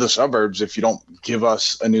go to the suburbs if you don't give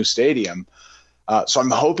us a new stadium. So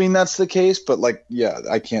I'm hoping that's the case, but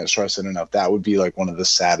I can't stress it enough. That would be like one of the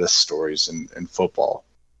saddest stories in football.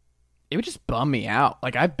 It would just bum me out.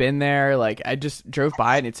 Like, I've been there. Like, I just drove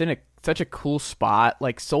by, and it's in such a cool spot.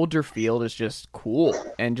 Like, Soldier Field is just cool,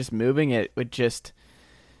 and just moving it would just.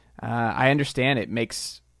 I understand it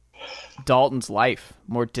makes Dalton's life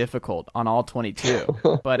more difficult on all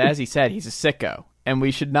 22, but as he said, he's a sicko, and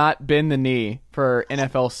we should not bend the knee for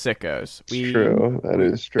NFL sickos. True, that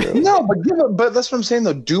is true. No, but that's what I'm saying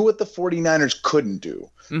though. Do what the 49ers couldn't do.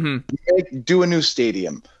 Mm-hmm. Do a new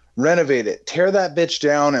stadium. Renovate it, tear that bitch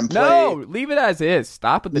down, and play. No, leave it as is.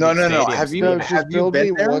 Stop with the No. stadiums. Have you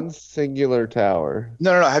been there? One singular tower.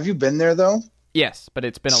 No. Have you been there though? Yes, but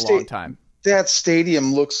it's been a long time. That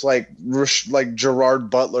stadium looks like Gerard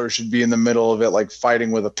Butler should be in the middle of it, like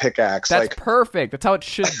fighting with a pickaxe. That's perfect. That's how it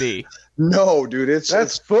should be. No, dude,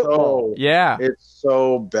 that's football. Yeah, it's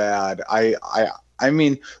so bad. I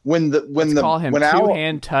mean, call him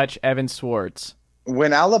two-hand touch Evan Sowards.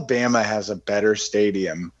 When Alabama has a better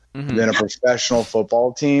stadium than a professional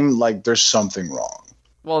football team, like, there's something wrong.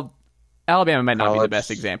 Well, Alabama might not be the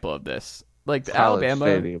best example of this. Like, the Alabama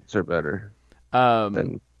stadiums are better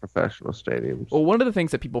than professional stadiums. Well, one of the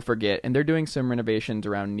things that people forget, and they're doing some renovations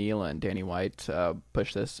around Neyland. Danny White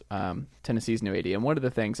pushed this, Tennessee's new AD. And one of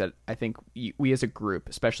the things that I think we as a group,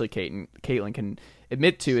 especially Katelyn, can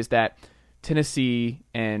admit to is that Tennessee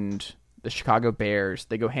and the Chicago Bears,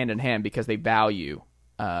 they go hand in hand because they value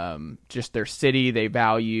just their city. They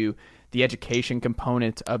value the education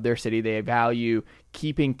component of their city. They value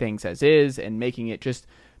keeping things as is and making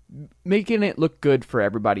it look good for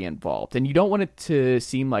everybody involved. And you don't want it to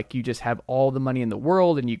seem like you just have all the money in the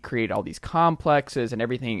world and you create all these complexes and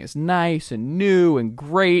everything is nice and new and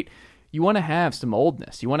great. You want to have some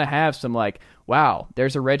oldness. You want to have some wow,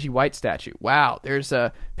 there's a Reggie White statue. Wow, there's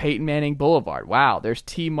a Peyton Manning Boulevard. Wow, there's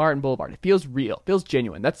T. Martin Boulevard. It feels real. It feels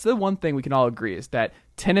genuine. That's the one thing we can all agree is that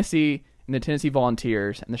Tennessee and the Tennessee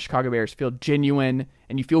Volunteers and the Chicago Bears feel genuine,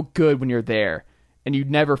 and you feel good when you're there. And you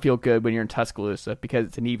never feel good when you're in Tuscaloosa because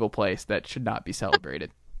it's an evil place that should not be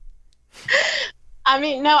celebrated. I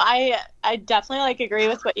mean, no, I definitely agree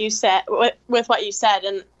with what you said. With what you said,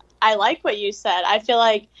 and I like what you said. I feel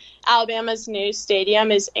like Alabama's new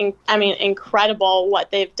stadium is, incredible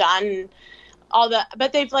what they've done.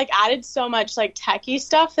 But they've added so much techie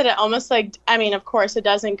stuff that it almost of course it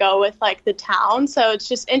doesn't go with the town, so it's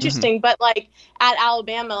just interesting. Mm-hmm. But at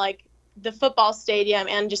Alabama, the football stadium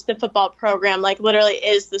and just the football program literally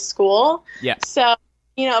is the school. Yeah. So,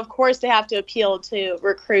 of course they have to appeal to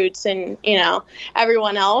recruits and,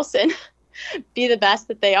 everyone else and be the best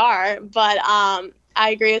that they are. But I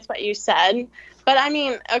agree with what you said. But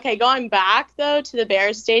going back though to the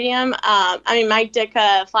Bears stadium, Mike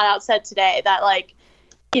Ditka flat out said today that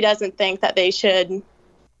he doesn't think that they should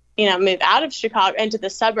move out of Chicago into the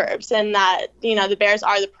suburbs, and that, the Bears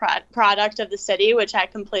are the product of the city, which I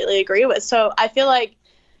completely agree with. So I feel like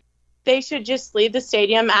they should just leave the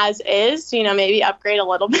stadium as is, maybe upgrade a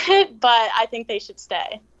little bit, but I think they should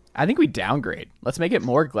stay. I think we downgrade. Let's make it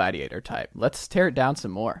more gladiator type. Let's tear it down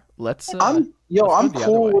some more. I'm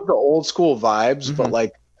cool with the old school vibes,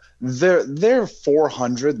 but they're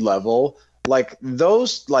 400 level.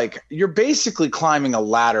 Those, you're basically climbing a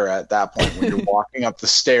ladder at that point when you're walking up the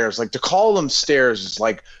stairs. To call them stairs is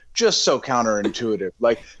just so counterintuitive.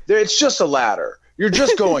 It's just a ladder. You're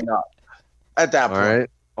just going up at that point. All right.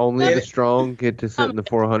 Only the strong get to sit in the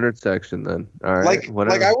 400 section then. All right.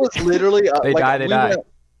 Whatever. I was literally they die.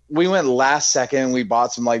 We went last second. We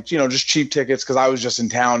bought some just cheap tickets because I was just in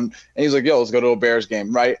town. And he's like, yo, let's go to a Bears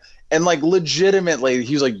game, right? And legitimately,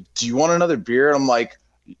 he was like, do you want another beer? And I'm like,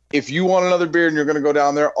 if you want another beer and you're going to go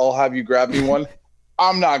down there, I'll have you grab me one.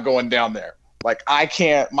 I'm not going down there. I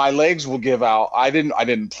can't. My legs will give out. I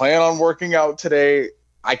didn't plan on working out today.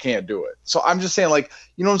 I can't do it. So I'm just saying,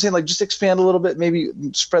 you know what I'm saying? Just expand a little bit, maybe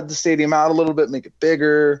spread the stadium out a little bit, make it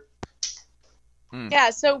bigger. Yeah,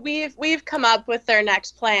 so we've come up with their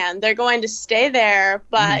next plan. They're going to stay there,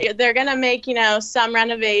 but they're going to make, some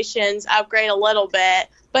renovations, upgrade a little bit,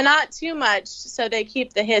 but not too much so they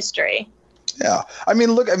keep the history. Yeah.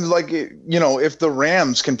 Look, if the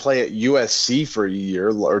Rams can play at USC for a year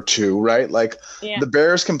or two, right? The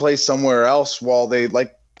Bears can play somewhere else while they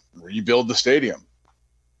rebuild the stadium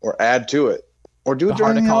or add to it or do it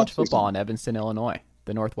during the college football in Evanston, Illinois,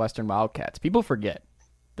 the Northwestern Wildcats. People forget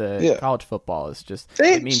the college football is just.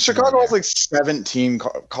 Chicago has 17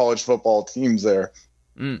 college football teams there.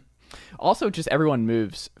 Also, just everyone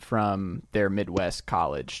moves from their Midwest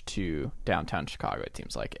college to downtown Chicago, it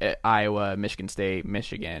seems like. Iowa, Michigan State,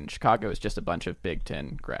 Michigan. Chicago is just a bunch of Big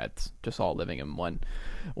Ten grads, just all living in one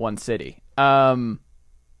city. Morgan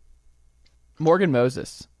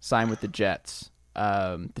Moses signed with the Jets.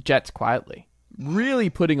 The Jets quietly really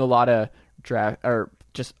putting a lot of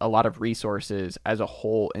resources as a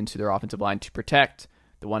whole into their offensive line to protect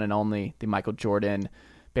the one and only, the Michael Jordan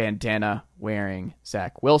bandana wearing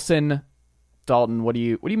Zach Wilson. Dalton, what do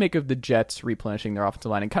you make of the Jets replenishing their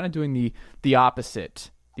offensive line and kind of doing the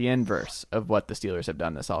opposite, the inverse of what the Steelers have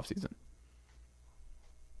done this offseason?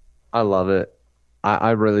 I love it.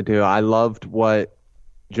 I really do. I loved what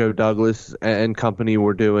Joe Douglas and company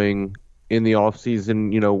were doing in the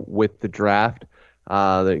offseason, with the draft.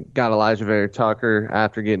 They got Elijah Vera-Tucker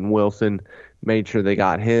after getting Wilson, made sure they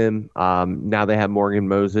got him. Now they have Morgan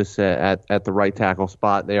Moses at the right tackle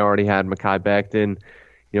spot. They already had Mekhi Becton.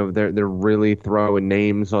 They're really throwing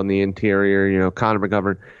names on the interior. Connor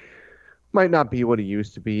McGovern might not be what he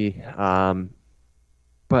used to be,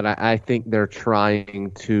 but I think they're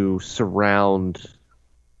trying to surround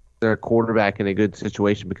their quarterback in a good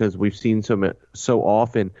situation, because we've seen so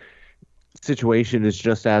often situation is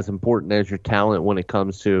just as important as your talent when it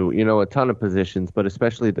comes to a ton of positions, but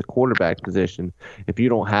especially the quarterback position. If you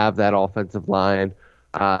don't have that offensive line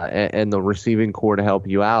and the receiving core to help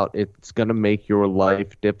you out, it's going to make your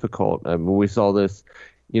life difficult. I mean, we saw this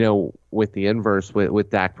with the inverse with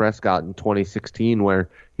Dak Prescott in 2016, where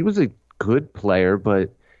he was a good player, but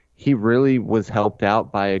he really was helped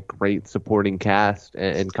out by a great supporting cast,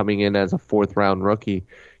 and coming in as a fourth-round rookie,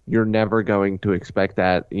 you're never going to expect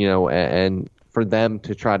that, and for them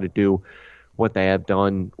to try to do what they have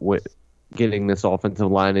done with getting this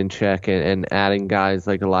offensive line in check and adding guys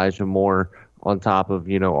like Elijah Moore on top of,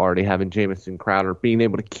 already having Jamison Crowder, being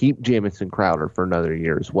able to keep Jamison Crowder for another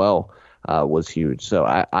year as well, was huge. So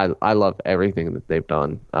I love everything that they've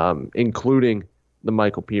done, including the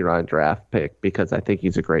Michael Pirine draft pick, because I think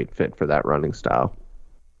he's a great fit for that running style.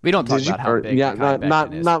 We don't talk about how big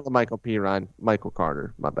not the Michael Pirine, Michael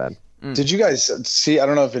Carter. My bad. Did you guys see? I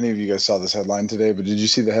don't know if any of you guys saw this headline today, but did you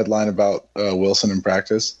see the headline about Wilson in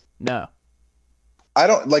practice? No. I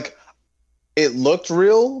don't it looked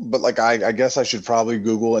real, but I guess I should probably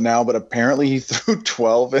Google it now. But apparently he threw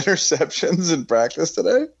 12 interceptions in practice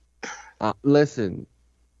today. Listen,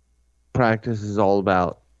 practice is all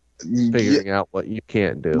about figuring out what you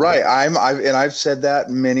can't do. Right. I've said that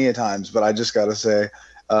many a times, but I just got to say,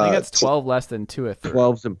 I think that's 12 less than 2 or 3.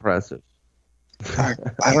 12's impressive. I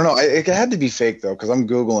don't know. It had to be fake though, because I'm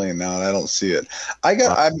Googling it now and I don't see it.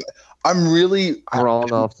 I'm really wrong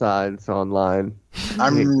offsides online.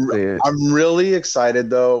 I'm really excited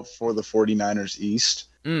though for the 49ers East.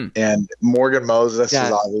 And Morgan Moses is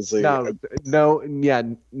obviously no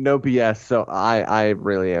BS. So I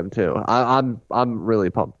really am too. I'm really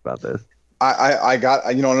pumped about this. I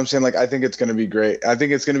got, you know what I'm saying? I think it's going to be great. I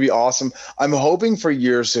think it's going to be awesome. I'm hoping for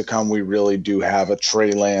years to come, we really do have a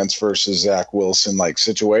Trey Lance versus Zach Wilson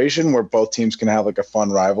situation where both teams can have a fun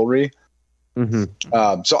rivalry. Mm-hmm.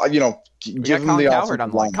 So, give them the Coward.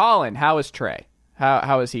 I'm like, Colin, how is Trey?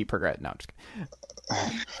 How is he progressing? No, I'm just kidding.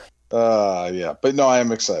 Yeah, but no, I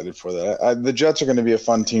am excited for that. The Jets are going to be a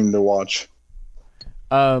fun team to watch.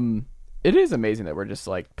 It is amazing that we're just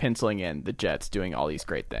penciling in the Jets doing all these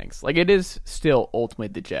great things. It is still ultimately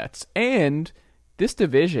the Jets. And this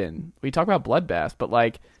division, we talk about bloodbath, but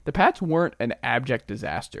the Pats weren't an abject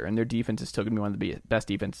disaster, and their defense is still going to be one of the best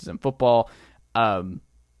defenses in football.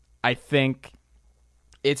 I think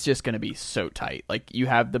it's just going to be so tight. You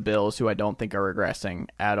have the Bills, who I don't think are regressing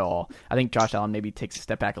at all. I think Josh Allen maybe takes a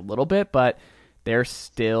step back a little bit, but they're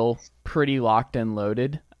still pretty locked and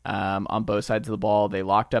loaded. On both sides of the ball. They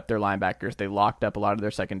locked up their linebackers. They locked up a lot of their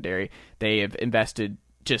secondary. They have invested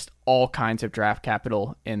just all kinds of draft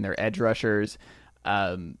capital in their edge rushers.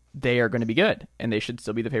 They are going to be good, and they should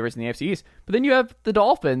still be the favorites in the AFC East. But then you have the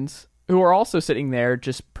Dolphins, who are also sitting there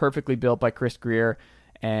just perfectly built by Chris Greer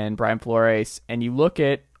and Brian Flores, and you look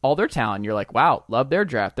at all their talent, you're like, wow, love their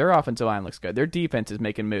draft. Their offensive line looks good. Their defense is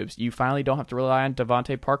making moves. You finally don't have to rely on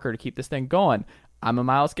Devontae Parker to keep this thing going. I'm a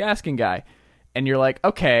Myles Gaskin guy. And you're like,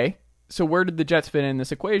 okay, so where did the Jets fit in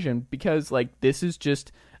this equation? Because this is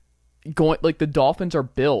just going, the Dolphins are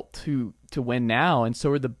built to win now, and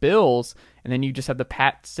so are the Bills. And then you just have the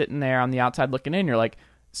Pats sitting there on the outside looking in. You're like,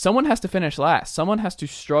 someone has to finish last. Someone has to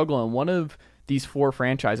struggle, and one of these 4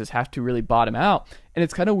 franchises have to really bottom out. And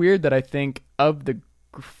it's kind of weird that I think of the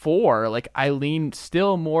 4, I lean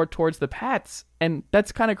still more towards the Pats, and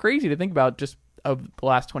that's kind of crazy to think about just of the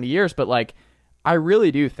last 20 years. But I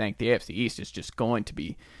really do think the AFC East is just going to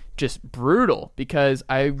be just brutal, because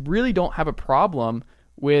I really don't have a problem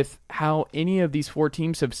with how any of these 4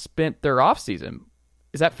 teams have spent their offseason.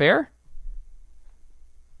 Is that fair?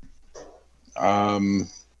 I'm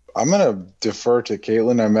going to defer to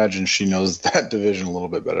Katelyn. I imagine she knows that division a little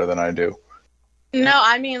bit better than I do. No,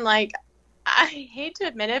 I mean, like, I hate to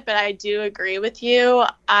admit it, but I do agree with you.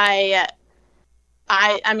 I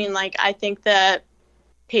mean, like, I think the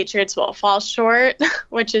Patriots will fall short,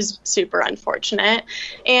 which is super unfortunate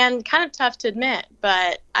and kind of tough to admit,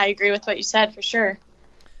 but I agree with what you said for sure.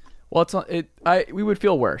 Well, we would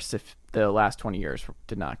feel worse if the last 20 years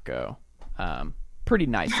did not go pretty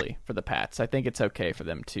nicely for the Pats. I think it's okay for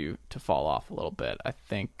them to fall off a little bit. I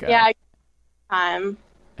think I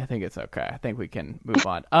think it's okay. I think we can move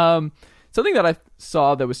on. Something that I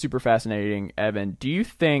saw that was super fascinating, Evan, do you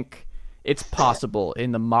think it's possible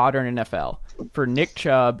in the modern NFL for Nick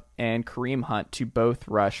Chubb and Kareem Hunt to both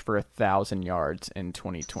rush for 1,000 yards in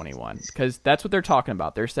 2021? Because that's what they're talking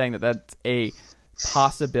about. They're saying that that's a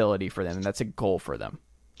possibility for them, and that's a goal for them.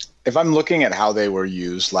 If I'm looking at how they were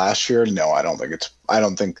used last year, no, I don't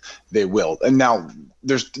think they will. And now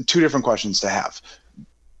there's 2 different questions to have.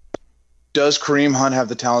 Does Kareem Hunt have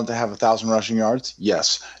the talent to have 1,000 rushing yards?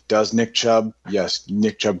 Yes. Does Nick Chubb? Yes.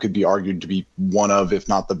 Nick Chubb could be argued to be one of, if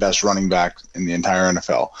not the best running back in the entire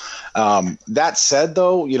NFL. That said,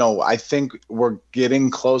 though, I think we're getting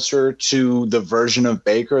closer to the version of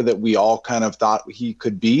Baker that we all kind of thought he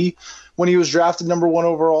could be when he was drafted number 1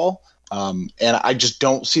 overall. And I just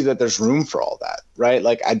don't see that there's room for all that, right?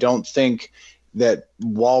 Like, I don't think that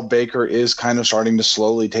while Baker is kind of starting to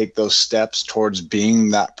slowly take those steps towards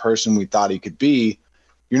being that person we thought he could be,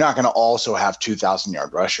 you're not going to also have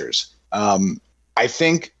 2,000-yard rushers. I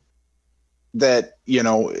think that,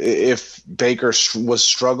 if Baker was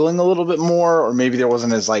struggling a little bit more, or maybe there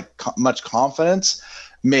wasn't as much confidence,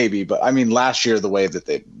 maybe. But I mean, last year, the way that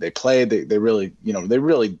they played, they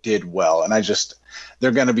really did well. And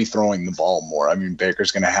they're going to be throwing the ball more. I mean,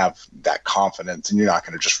 Baker's going to have that confidence, and you're not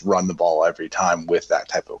going to just run the ball every time with that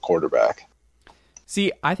type of quarterback.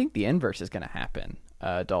 See, I think the inverse is going to happen,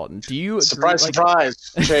 Dalton. Do you agree? Surprise,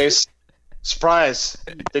 Chase. Surprise.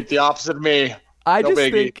 Think the opposite of me. I just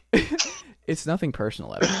think it's nothing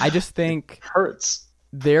personal, Evan. I just think hurts.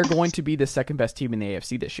 They're going to be the second best team in the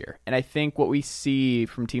AFC this year. And I think what we see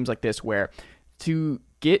from teams like this, where to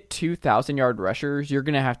get 2,000-yard rushers, you're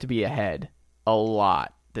going to have to be ahead a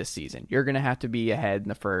lot this season. You're going to have to be ahead in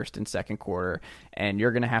the first and second quarter, and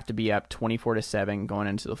you're going to have to be up 24-7 going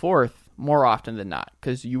into the fourth more often than not,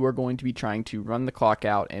 because you are going to be trying to run the clock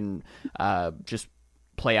out and just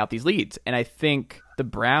play out these leads. And I think the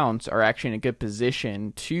Browns are actually in a good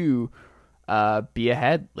position to be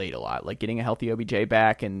ahead late a lot, like getting a healthy OBJ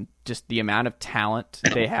back, and just the amount of talent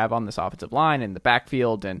they have on this offensive line and the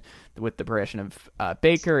backfield, and with the progression of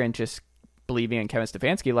Baker, and just believing in Kevin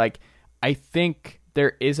Stefanski. Like, I think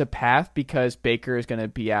there is a path, because Baker is going to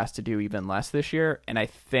be asked to do even less this year, and I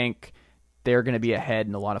think they're going to be ahead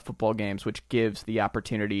in a lot of football games, which gives the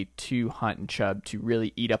opportunity to Hunt and Chubb to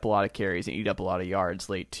really eat up a lot of carries and eat up a lot of yards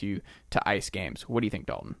late to ice games. What do you think,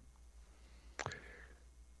 Dalton?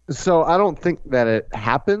 So I don't think that it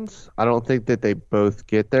happens. I don't think that they both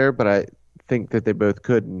get there, but I think that they both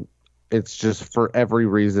could. And it's just for every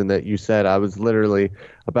reason that you said. I was literally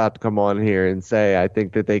about to come on here and say I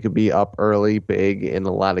think that they could be up early, big in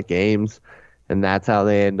a lot of games, and that's how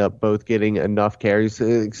they end up both getting enough carries.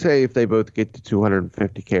 Say if they both get to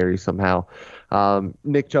 250 carries somehow.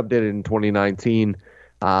 Nick Chubb did it in 2019.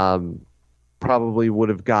 Probably would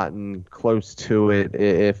have gotten close to it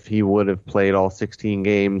if he would have played all 16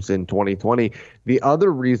 games in 2020. The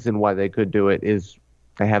other reason why they could do it is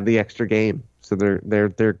they have the extra game. So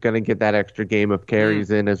they're going to get that extra game of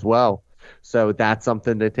carries in as well. So that's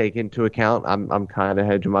something to take into account. I'm kind of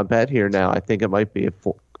hedging my bet here now. I think it might be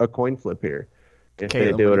a coin flip here if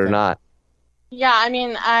Katelyn, they do it or not. Yeah, I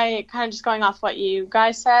mean, I kind of just going off what you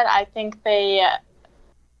guys said, I think they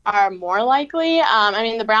are more likely. I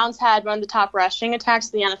mean, the Browns had one of the top rushing attacks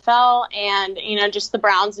in the NFL, and, just the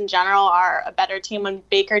Browns in general are a better team when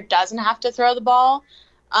Baker doesn't have to throw the ball.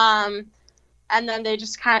 And then they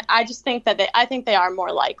just I think they are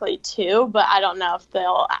more likely to, but I don't know if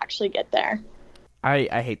they'll actually get there.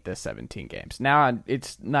 I hate the 17 games. Now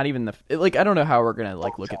it's not even I don't know how we're going to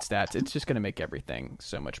look at stats. It's just going to make everything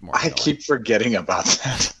so much more annoying. I keep forgetting about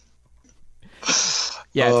that.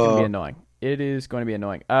 Yeah, it's going to be annoying. It is going to be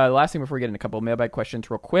annoying. Last thing before we get into a couple of mailbag questions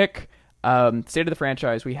real quick. State of the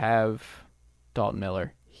franchise, we have Dalton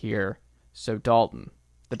Miller here. So Dalton,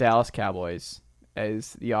 the Dallas Cowboys,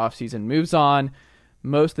 as the offseason moves on,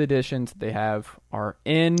 most of the additions they have are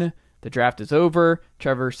in. The draft is over.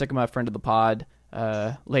 Trevor Sikkema, friend of the pod,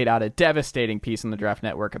 laid out a devastating piece on the Draft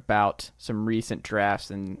Network about some recent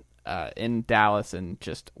drafts in Dallas and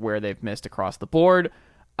just where they've missed across the board.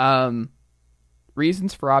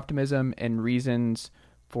 Reasons for optimism and reasons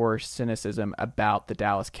for cynicism about the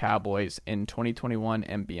Dallas Cowboys in 2021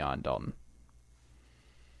 and beyond, Dalton.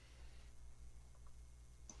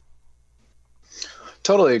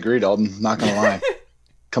 Totally agree, Dalton. Not gonna lie.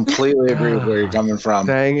 Completely agree with where you're coming from.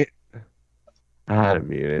 Dang it. I had it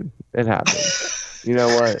muted. It happened. You know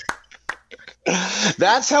what?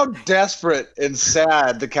 That's how desperate and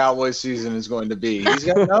sad the Cowboys season is going to be. He's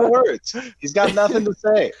got no words. He's got nothing to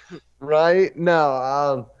say. Right?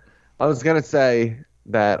 No, I was going to say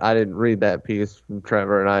that I didn't read that piece from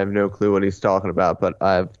Trevor, and I have no clue what he's talking about, but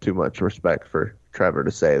I have too much respect for Trevor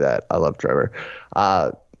to say that. I love Trevor.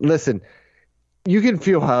 Listen, you can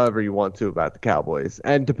feel however you want to about the Cowboys,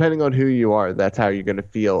 and depending on who you are, that's how you're going to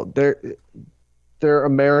feel. They're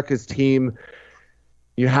America's team.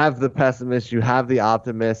 You have the pessimists, you have the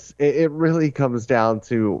optimists. It really comes down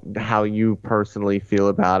to how you personally feel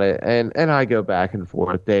about it, and I go back and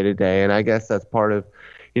forth day to day, and I guess that's part of,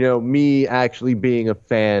 me actually being a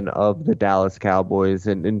fan of the Dallas Cowboys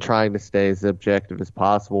and trying to stay as objective as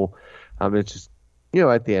possible. It's just,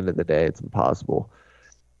 at the end of the day, it's impossible.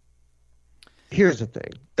 Here's the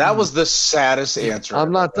thing. That was the saddest answer.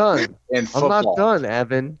 I'm not done. In football. I'm not done,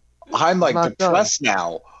 Evan. I'm depressed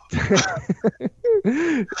now.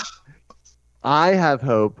 I have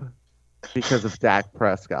hope because of Dak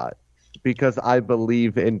Prescott. Because I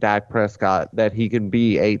believe in Dak Prescott that he can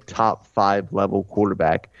be a top 5 level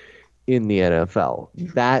quarterback in the NFL.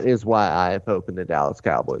 That is why I have hope in the Dallas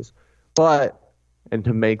Cowboys. And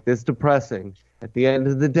to make this depressing, at the end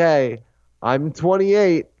of the day, I'm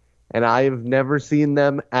 28 and I have never seen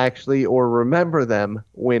them actually or remember them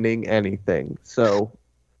winning anything. So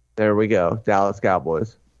there we go, Dallas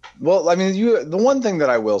Cowboys. Well, I mean, the one thing that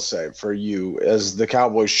I will say for you is the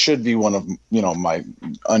Cowboys should be one of, my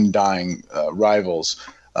undying rivals,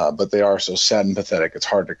 but they are so sad and pathetic. It's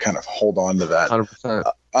hard to kind of hold on to that.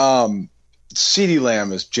 100%. CeeDee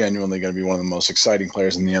Lamb is genuinely going to be one of the most exciting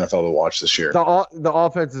players in the NFL to watch this year. The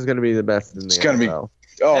offense is going to be the best in the NFL. It's going to be.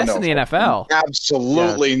 Oh, Best no. in the NFL.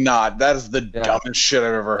 Absolutely not. That is the dumbest shit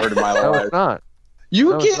I've ever heard in my life. No, it's not.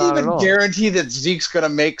 You can't even guarantee that Zeke's going to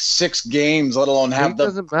make 6 games, let alone have Zeke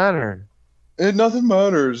doesn't matter. Nothing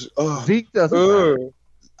matters. Ugh. Zeke doesn't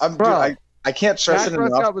matter. I can't stress it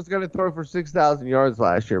enough. Prescott was going to throw for 6,000 yards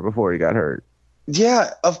last year before he got hurt.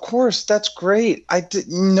 Yeah, of course. That's great. I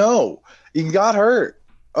didn't know. He got hurt.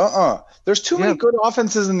 There's too many good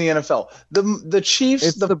offenses in the NFL. The Chiefs,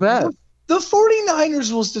 it's the best. The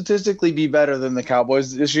 49ers will statistically be better than the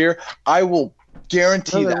Cowboys this year. I will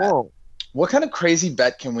guarantee that. Won't. What kind of crazy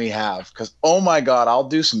bet can we have? Because, oh my God, I'll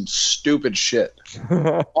do some stupid shit.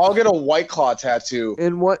 I'll get a White Claw tattoo.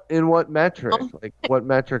 In what metric? Like, what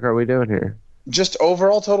metric are we doing here? Just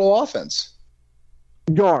overall total offense.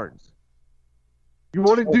 Yards. You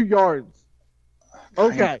want to do yards?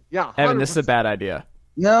 Okay, yeah. 100%. Evan, this is a bad idea.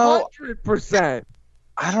 No. 100%.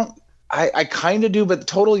 I kind of do, but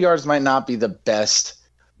total yards might not be the best.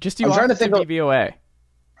 Just do offensive DVOA.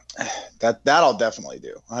 That I'll definitely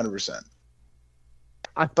do, 100%.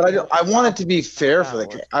 But I want it to be fair for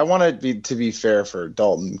I want it to be fair for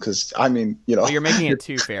Dalton because Well, you're making it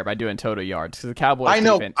too fair by doing total yards because the Cowboys. I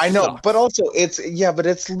know, sucks. but also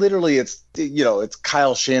it's literally it's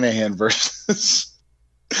Kyle Shanahan versus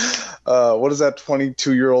what is that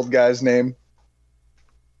 22-year-old guy's name?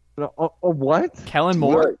 What? Kellen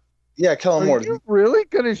Moore. Yeah, Kellen Moore. Are you really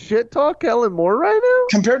gonna shit talk Kellen Moore right now?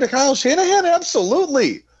 Compared to Kyle Shanahan,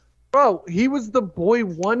 absolutely. Bro, he was the boy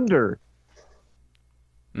wonder.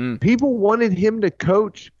 People wanted him to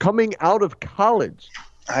coach coming out of college.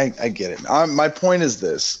 I get it. My point is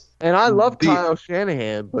this, and I love Kyle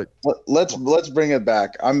Shanahan, but let's bring it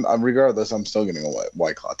back. I'm regardless. I'm still getting a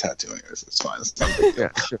White Claw tattoo. Anyways, it's fine. It's not a big deal.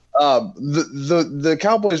 Yeah, sure. The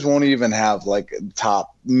Cowboys won't even have like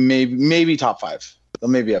top maybe top 5. They'll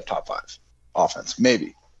maybe have top 5 offense,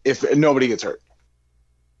 maybe if nobody gets hurt.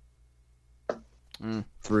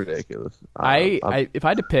 It's ridiculous. If I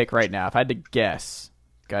had to pick right now, if I had to guess,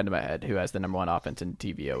 gun to my head, who has the number 1 offense in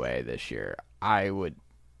DVOA this year, I would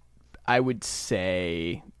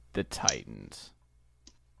say the Titans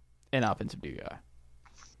in offensive DVOA.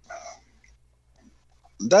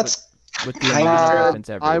 That's with the offense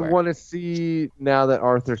everywhere. I want to see now that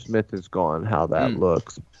Arthur Smith is gone how that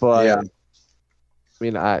looks, but yeah. I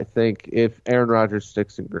mean, I think if Aaron Rodgers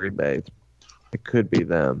sticks in Green Bay, it could be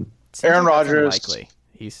them. Aaron Rodgers. Likely.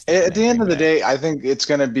 He's at the end of the day, I think it's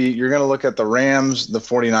going to be, you're going to look at the Rams, the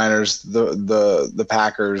 49ers, the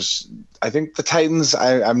Packers. I think the Titans,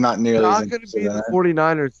 I'm not nearly It's not going to be the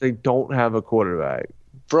 49ers. They don't have a quarterback.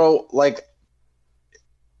 Bro, like,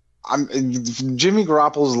 Jimmy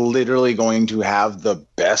Garoppolo is literally going to have the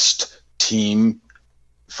best team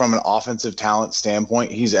from an offensive talent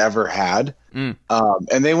standpoint he's ever had. And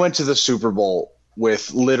they went to the Super Bowl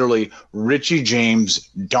with literally Richie James,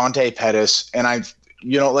 Dante Pettis, and I'm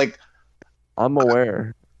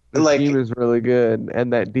aware. The team is really good,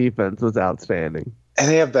 and that defense was outstanding. And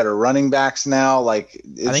they have better running backs now. I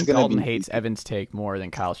think Dalton hates Evans' take more than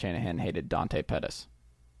Kyle Shanahan hated Dante Pettis.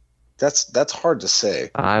 That's hard to say.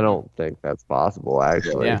 I don't think that's possible,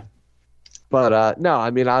 actually. Yeah. But no, I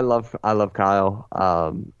mean, I love Kyle.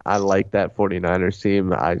 I like that 49ers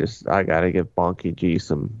team. I gotta give Bonky G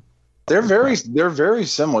some. They're very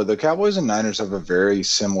similar. The Cowboys and Niners have a very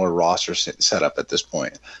similar roster setup at this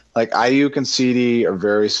point. Like Ayuk and CD are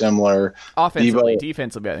very similar. Offensively,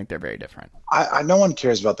 defensively, I think they're very different. No one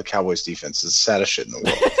cares about the Cowboys defense. It's the saddest shit in the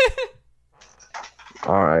world.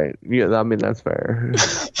 All right. Yeah, I mean, that's fair.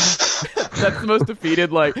 That's the most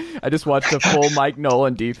defeated. I just watched a full Mike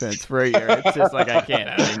Nolan defense for a year. It's just I can't.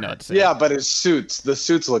 I don't even know what to say. Yeah, but the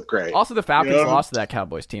suits look great. Also, the Falcons lost to that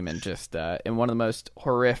Cowboys team in in one of the most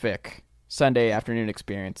horrific Sunday afternoon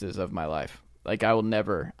experiences of my life. I will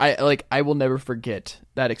never forget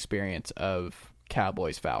that experience of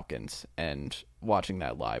Cowboys Falcons and watching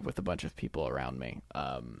that live with a bunch of people around me.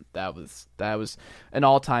 That was an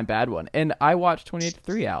all-time bad one, and I watched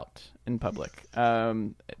 28-3 out in public.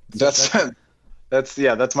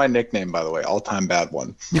 That's my nickname, by the way. All-time bad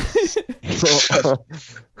one.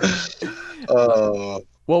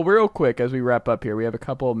 Well, real quick as we wrap up here, we have a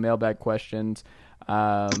couple of mailbag questions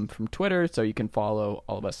from Twitter, so you can follow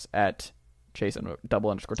all of us at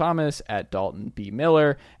Chase_Thomas, at Dalton B.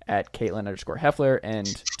 Miller, at Katelyn_Heffler, and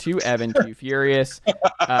to Evan Q Furious.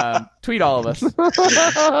 Tweet all of us.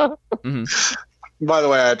 Mm-hmm. By the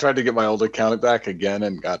way, I tried to get my old account back again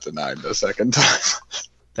and got denied the second time.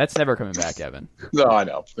 That's never coming back, Evan. No, I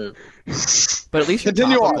know. But at least you're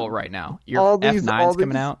topical right now. Your F9's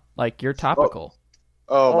coming out. You're topical.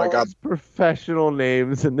 Oh my God! Professional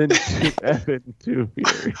names and then Evan too.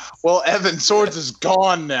 Well, Evan Sowards is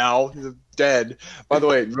gone now. He's dead. By the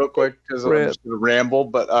way, real quick, because I'm just gonna ramble,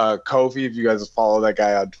 but Kofi, if you guys follow that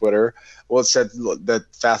guy on Twitter, it said that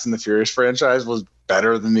Fast and the Furious franchise was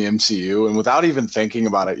better than the MCU, and without even thinking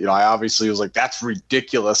about it, I obviously was like, "That's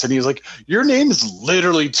ridiculous," and he was like, "Your name is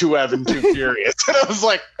literally Too Evan Too Furious," and I was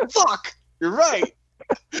like, "Fuck, you're right."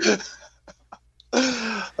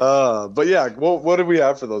 But yeah, what do we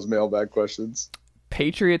have for those mailbag questions?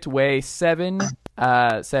 Patriots Way 7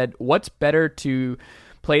 said, "What's better to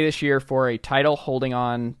play this year for a title, holding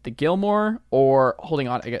on to Gilmore, or holding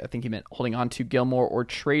on? I think he meant holding on to Gilmore, or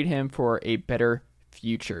trade him for a better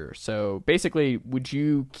future." So basically, would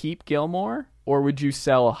you keep Gilmore, or would you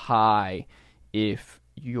sell high if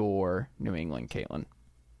you're New England, Katelyn?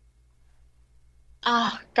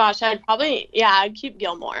 Gosh, I'd keep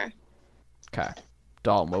Gilmore. Okay.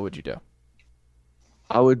 Dalton, what would you do?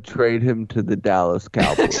 I would trade him to the Dallas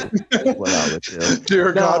Cowboys. That's what I would do.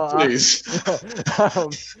 Dear God, please.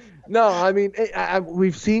 No, I mean,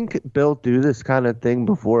 we've seen Bill do this kind of thing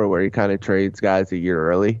before where he kind of trades guys a year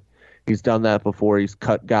early. He's done that before. He's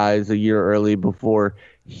cut guys a year early before.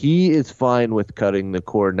 He is fine with cutting the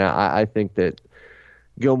cord. Now, I think that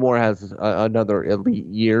Gilmore has another elite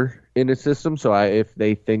year in his system, so if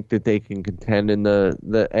they think that they can contend in the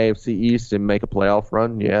AFC East and make a playoff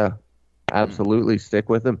run, yeah, absolutely stick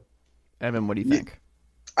with him. Evan, what do you think?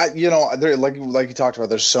 Like you talked about,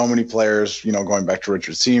 there's so many players, going back to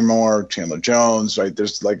Richard Seymour, Chandler Jones, right?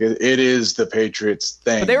 There's it is the Patriots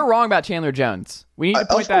thing. But they were wrong about Chandler Jones. We need to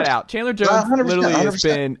point that out. Chandler Jones literally has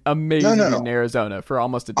been amazing in Arizona for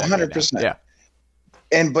almost a decade 100%. now. Yeah.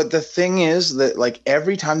 But the thing is that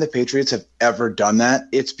every time the Patriots have ever done that,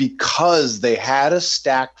 it's because they had a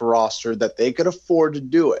stacked roster that they could afford to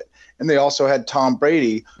do it. And they also had Tom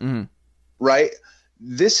Brady, right?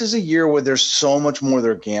 This is a year where there's so much more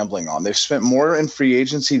they're gambling on. They've spent more in free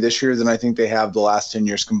agency this year than I think they have the last 10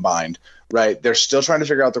 years combined, right? They're still trying to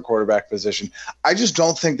figure out the quarterback position. I just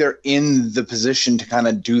don't think they're in the position to kind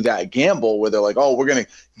of do that gamble where they're like, oh, we're going to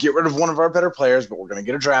get rid of one of our better players, but we're going to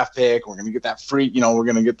get a draft pick. We're going to get that free, we're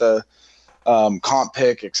going to get the comp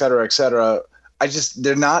pick, et cetera, et cetera.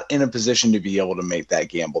 They're not in a position to be able to make that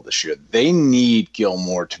gamble this year. They need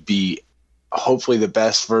Gilmore to be hopefully the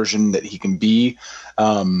best version that he can be.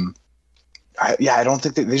 I don't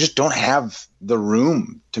think they just don't have the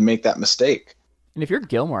room to make that mistake. And if you're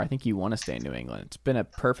Gilmore, I think you want to stay in New England. It's been a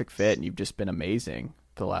perfect fit, and you've just been amazing.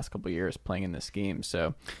 the last couple of years playing in this scheme.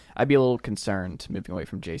 So I'd be a little concerned moving away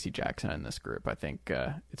from J.C. Jackson in this group. I think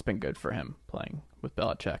it's been good for him playing with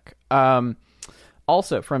Belichick.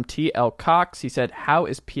 Also from T.L. Cox, he said, how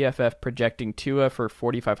is PFF projecting Tua for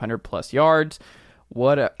 4,500 plus yards?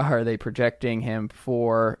 What are they projecting him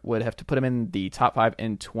for? Would have to put him in the top 5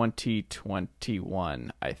 in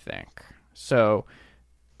 2021, I think. So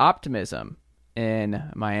optimism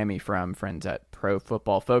in Miami from friends at Pro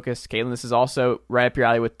Football Focus. Katelyn, this is also right up your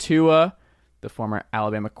alley with Tua, the former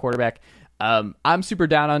Alabama quarterback. I'm super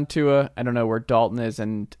down on Tua. I don't know where Dalton is.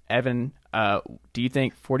 And Evan, do you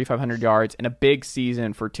think 4,500 yards in a big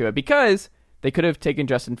season for Tua? Because they could have taken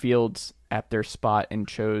Justin Fields at their spot and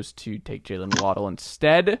chose to take Jalen Waddle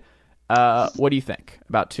instead. What do you think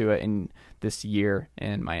about Tua in this year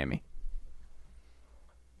in Miami?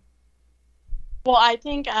 Well, I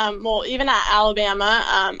think, even at Alabama,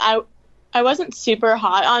 I wasn't super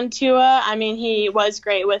hot on Tua. I mean, he was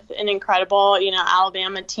great with an incredible,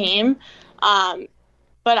 Alabama team. But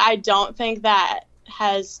I don't think that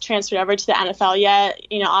has transferred over to the NFL yet.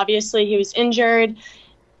 Obviously he was injured.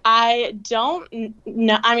 I don't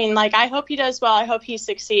know. I mean, I hope he does well. I hope he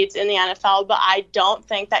succeeds in the NFL, but I don't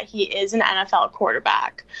think that he is an NFL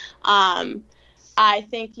quarterback. I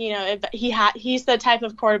think, if he's the type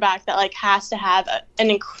of quarterback that has to have an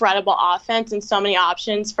incredible offense and so many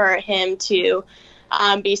options for him to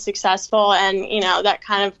be successful. And, that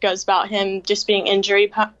kind of goes about him just being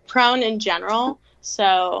injury prone in general.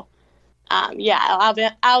 So,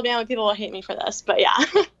 Alabama people will hate me for this, but yeah.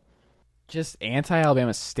 Just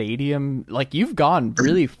anti-Alabama stadium. You've gone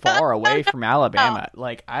really far away from Alabama.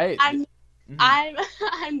 I'm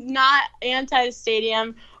not anti the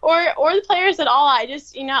stadium or the players at all. I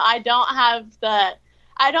just, I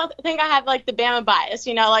don't think I have the Bama bias,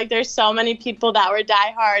 there's so many people that were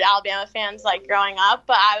diehard Alabama fans growing up,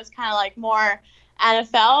 but I was kind of more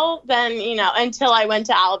NFL than, until I went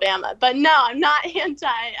to Alabama. But no, I'm not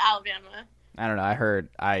anti-Alabama. I don't know.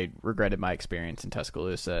 I regretted my experience in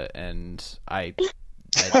Tuscaloosa, and I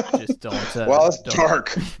just don't. Well, it's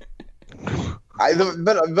dark. But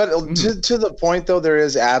to the point though, there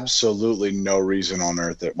is absolutely no reason on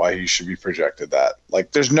earth why he should be projected that.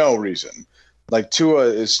 There's no reason. Tua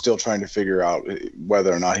is still trying to figure out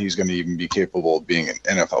whether or not he's going to even be capable of being an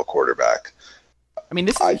NFL quarterback. I mean,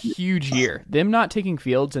 this is a huge year. Them not taking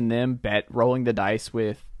Fields and them rolling the dice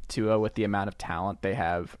with Tua with the amount of talent they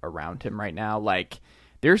have around him right now.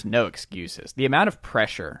 There's no excuses. The amount of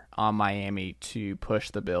pressure on Miami to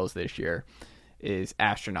push the Bills this year is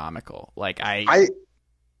astronomical. I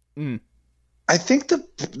think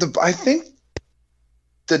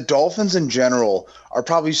the Dolphins in general are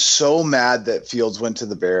probably so mad that Fields went to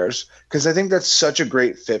the Bears, because I think that's such a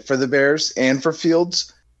great fit for the Bears and for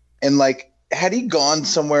Fields. And had he gone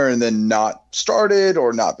somewhere and then not started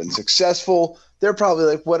or not been successful, they're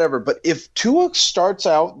probably whatever. But if Tua starts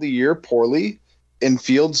out the year poorly and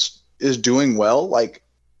Fields is doing well,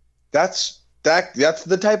 that's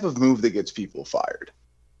the type of move that gets people fired.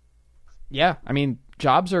 Yeah, I mean,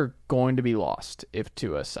 jobs are going to be lost if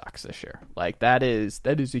Tua sucks this year. That is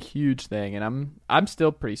a huge thing, and I'm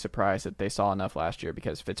still pretty surprised that they saw enough last year,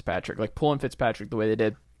 because Fitzpatrick, pulling Fitzpatrick the way they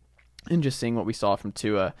did, and just seeing what we saw from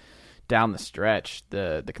Tua down the stretch,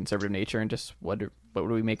 the conservative nature, and just what do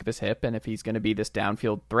we make of his hip, and if he's going to be this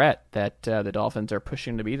downfield threat that the Dolphins are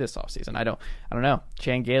pushing to be this offseason. I don't know.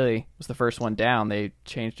 Chan Gailey was the first one down. They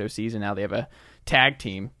changed OCs, and now they have a tag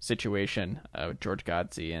team situation with George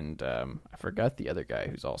Godsey and I forgot the other guy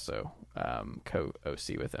who's also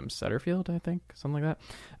co-OC with them, Sutterfield, I think, something like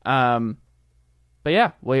that. But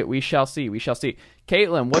yeah, we shall see.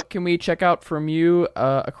 Katelyn, what can we check out from you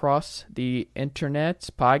across the internet,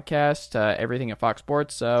 podcast, everything at Fox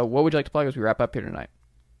Sports? What would you like to plug as we wrap up here tonight?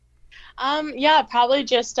 Probably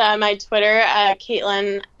just my Twitter,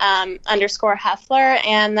 Katelyn _ Heffler,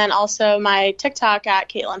 and then also my TikTok at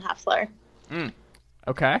Katelyn Heffler.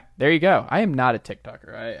 Okay, there you go. I am not a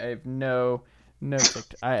TikToker. I have no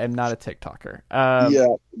I am not a TikToker.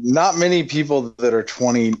 Not many people that are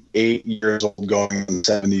 28 years old going on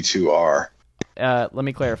 72 are. Let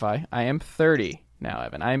me clarify. I am 30 now,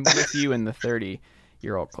 Evan. I'm with you in the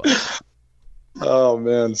 30-year-old club. Oh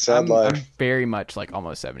man, sad life. I'm very much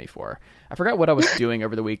almost 74. I forgot what I was doing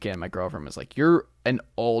over the weekend. My girlfriend was like, "You're an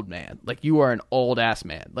old man. You are an old ass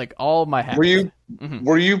man." All my habits.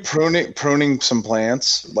 Were you pruning some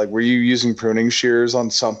plants? Were you using pruning shears on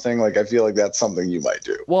something? I feel like that's something you might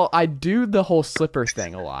do. Well, I do the whole slipper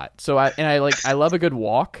thing a lot. So I love a good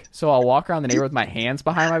walk. So I'll walk around the neighborhood with my hands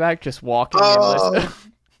behind my back, just walking. I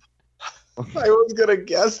was gonna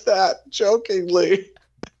guess that jokingly.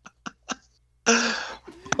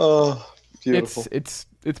 Oh, Beautiful. It's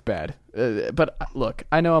bad. But look,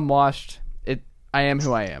 I know I'm washed. I am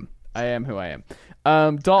who I am.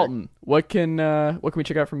 Dalton, what can we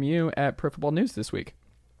check out from you at Pro Football News this week?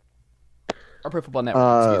 Or Pro Football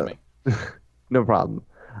Network, excuse me. No problem.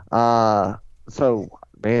 So,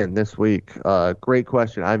 man, this week, great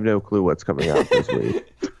question. I have no clue what's coming out this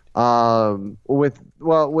week.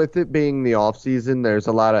 With it being the off season, there's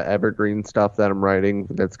a lot of evergreen stuff that I'm writing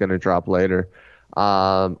that's going to drop later.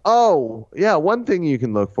 One thing you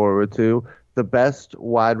can look forward to, the best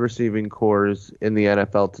wide receiving cores in the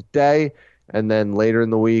NFL today, and then later in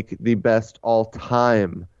the week, the best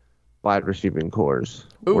all-time wide receiving cores.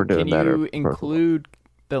 Ooh, can you include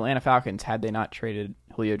the Atlanta Falcons had they not traded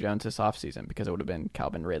Julio Jones this offseason? Because it would have been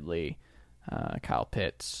Calvin Ridley, Kyle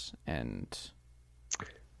Pitts, and...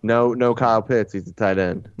 No Kyle Pitts. He's a tight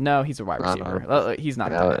end. No, he's a wide receiver. He's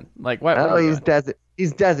not a tight end. Like, what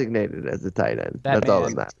he's designated as a tight end. That's all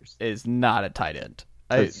that matters. Is not a tight end.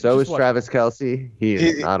 So is Travis Kelce.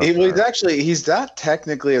 He's not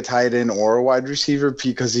technically a tight end or a wide receiver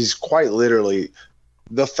because he's quite literally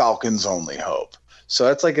the Falcons' only hope. So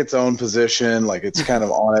that's like its own position. Like it's kind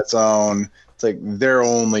of on its own. It's like their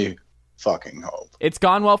only fucking hope. It's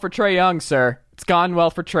gone well for Trae Young, sir. It's gone well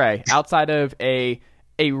for Trae. Outside of a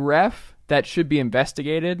ref that should be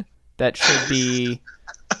investigated, that should be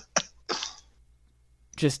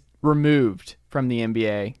just removed from the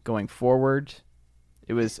NBA going forward.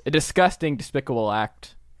 It was a disgusting, despicable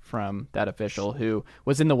act from that official who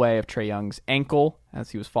was in the way of Trae Young's ankle as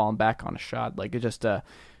he was falling back on a shot. Like, it's just a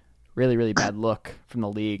really, really bad look from the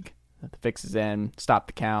league. The fix is in, stop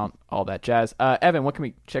the count, all that jazz. Evan, what can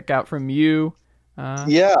we check out from you?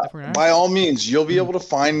 By all means, you'll be able to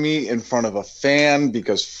find me in front of a fan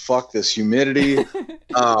because fuck this humidity.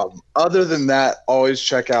 Other than that, always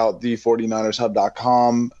check out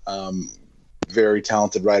the49ershub.com. Very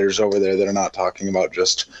talented writers over there that are not talking about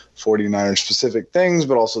just 49ers specific things,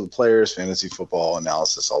 but also the players, fantasy football,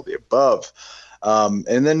 analysis, all the above.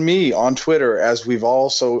 And then me on Twitter, as we've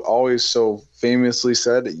also always so famously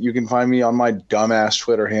said, you can find me on my dumbass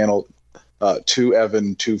Twitter handle,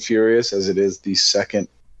 2Evan2Furious, as it is the second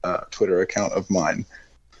Twitter account of mine.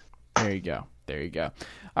 There you go.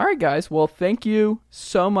 All right, guys. Well, thank you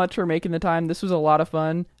so much for making the time. This was a lot of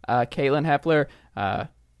fun. Katelyn, Heffler,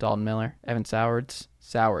 Dalton Miller, Evan Sowards.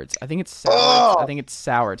 I think it's Sowards. Evan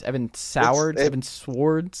Sowards. Evan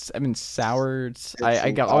Sowards.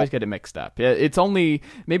 I always get it mixed up. It's only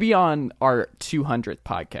maybe on our 200th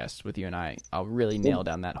podcast with you and I'll really nail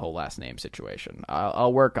down that whole last name situation.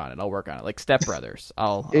 I'll work on it. Like Step Brothers.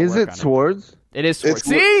 Is it Swords? It is Swords.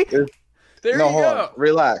 See? There you go. Hold on.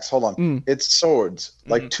 Relax. Hold on. It's swords.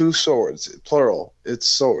 Like two swords. Plural. It's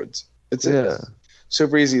swords. It's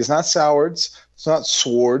super easy. It's not Sowards. It's not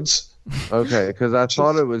Swords. Okay, because I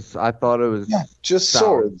thought it was just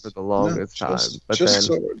swords for the longest time. But just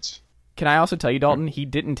swords. Can I also tell you, Dalton, he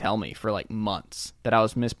didn't tell me for like months that I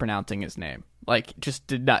was mispronouncing his name. Like, just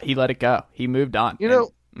did not. He let it go. He moved on.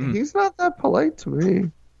 He's not that polite to me.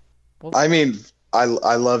 Well, I mean, I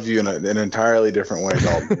love you in an entirely different way,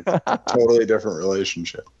 Dalton. Totally different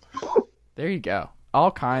relationship. There you go. All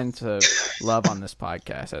kinds of love on this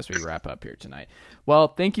podcast as we wrap up here tonight. Well,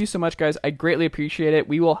 thank you so much, guys. I greatly appreciate it.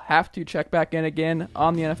 We will have to check back in again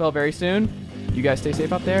on the NFL very soon. You guys stay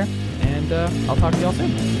safe out there, and I'll talk to y'all soon.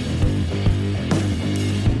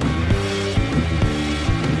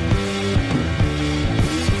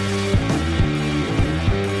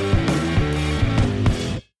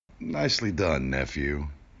 Nicely done, nephew.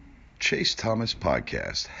 Chase Thomas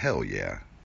Podcast. Hell yeah.